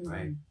cross.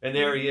 Right. And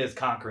there he is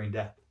conquering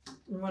death.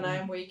 When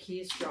I'm weak,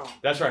 he's strong.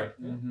 That's right.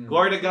 Mhm.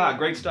 Glory to God.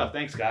 Great stuff.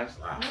 Thanks, guys.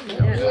 Wow.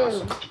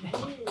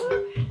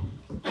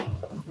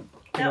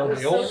 You know,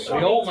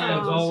 the old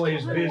man's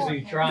always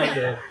busy trying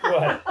to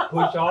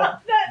push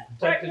off,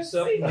 protect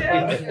himself from the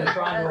things they're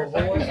trying to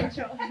avoid.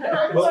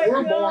 But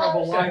we're born of a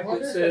life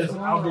that says,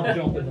 I'll just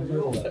jump in the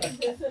middle of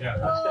it.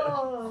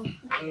 Oh.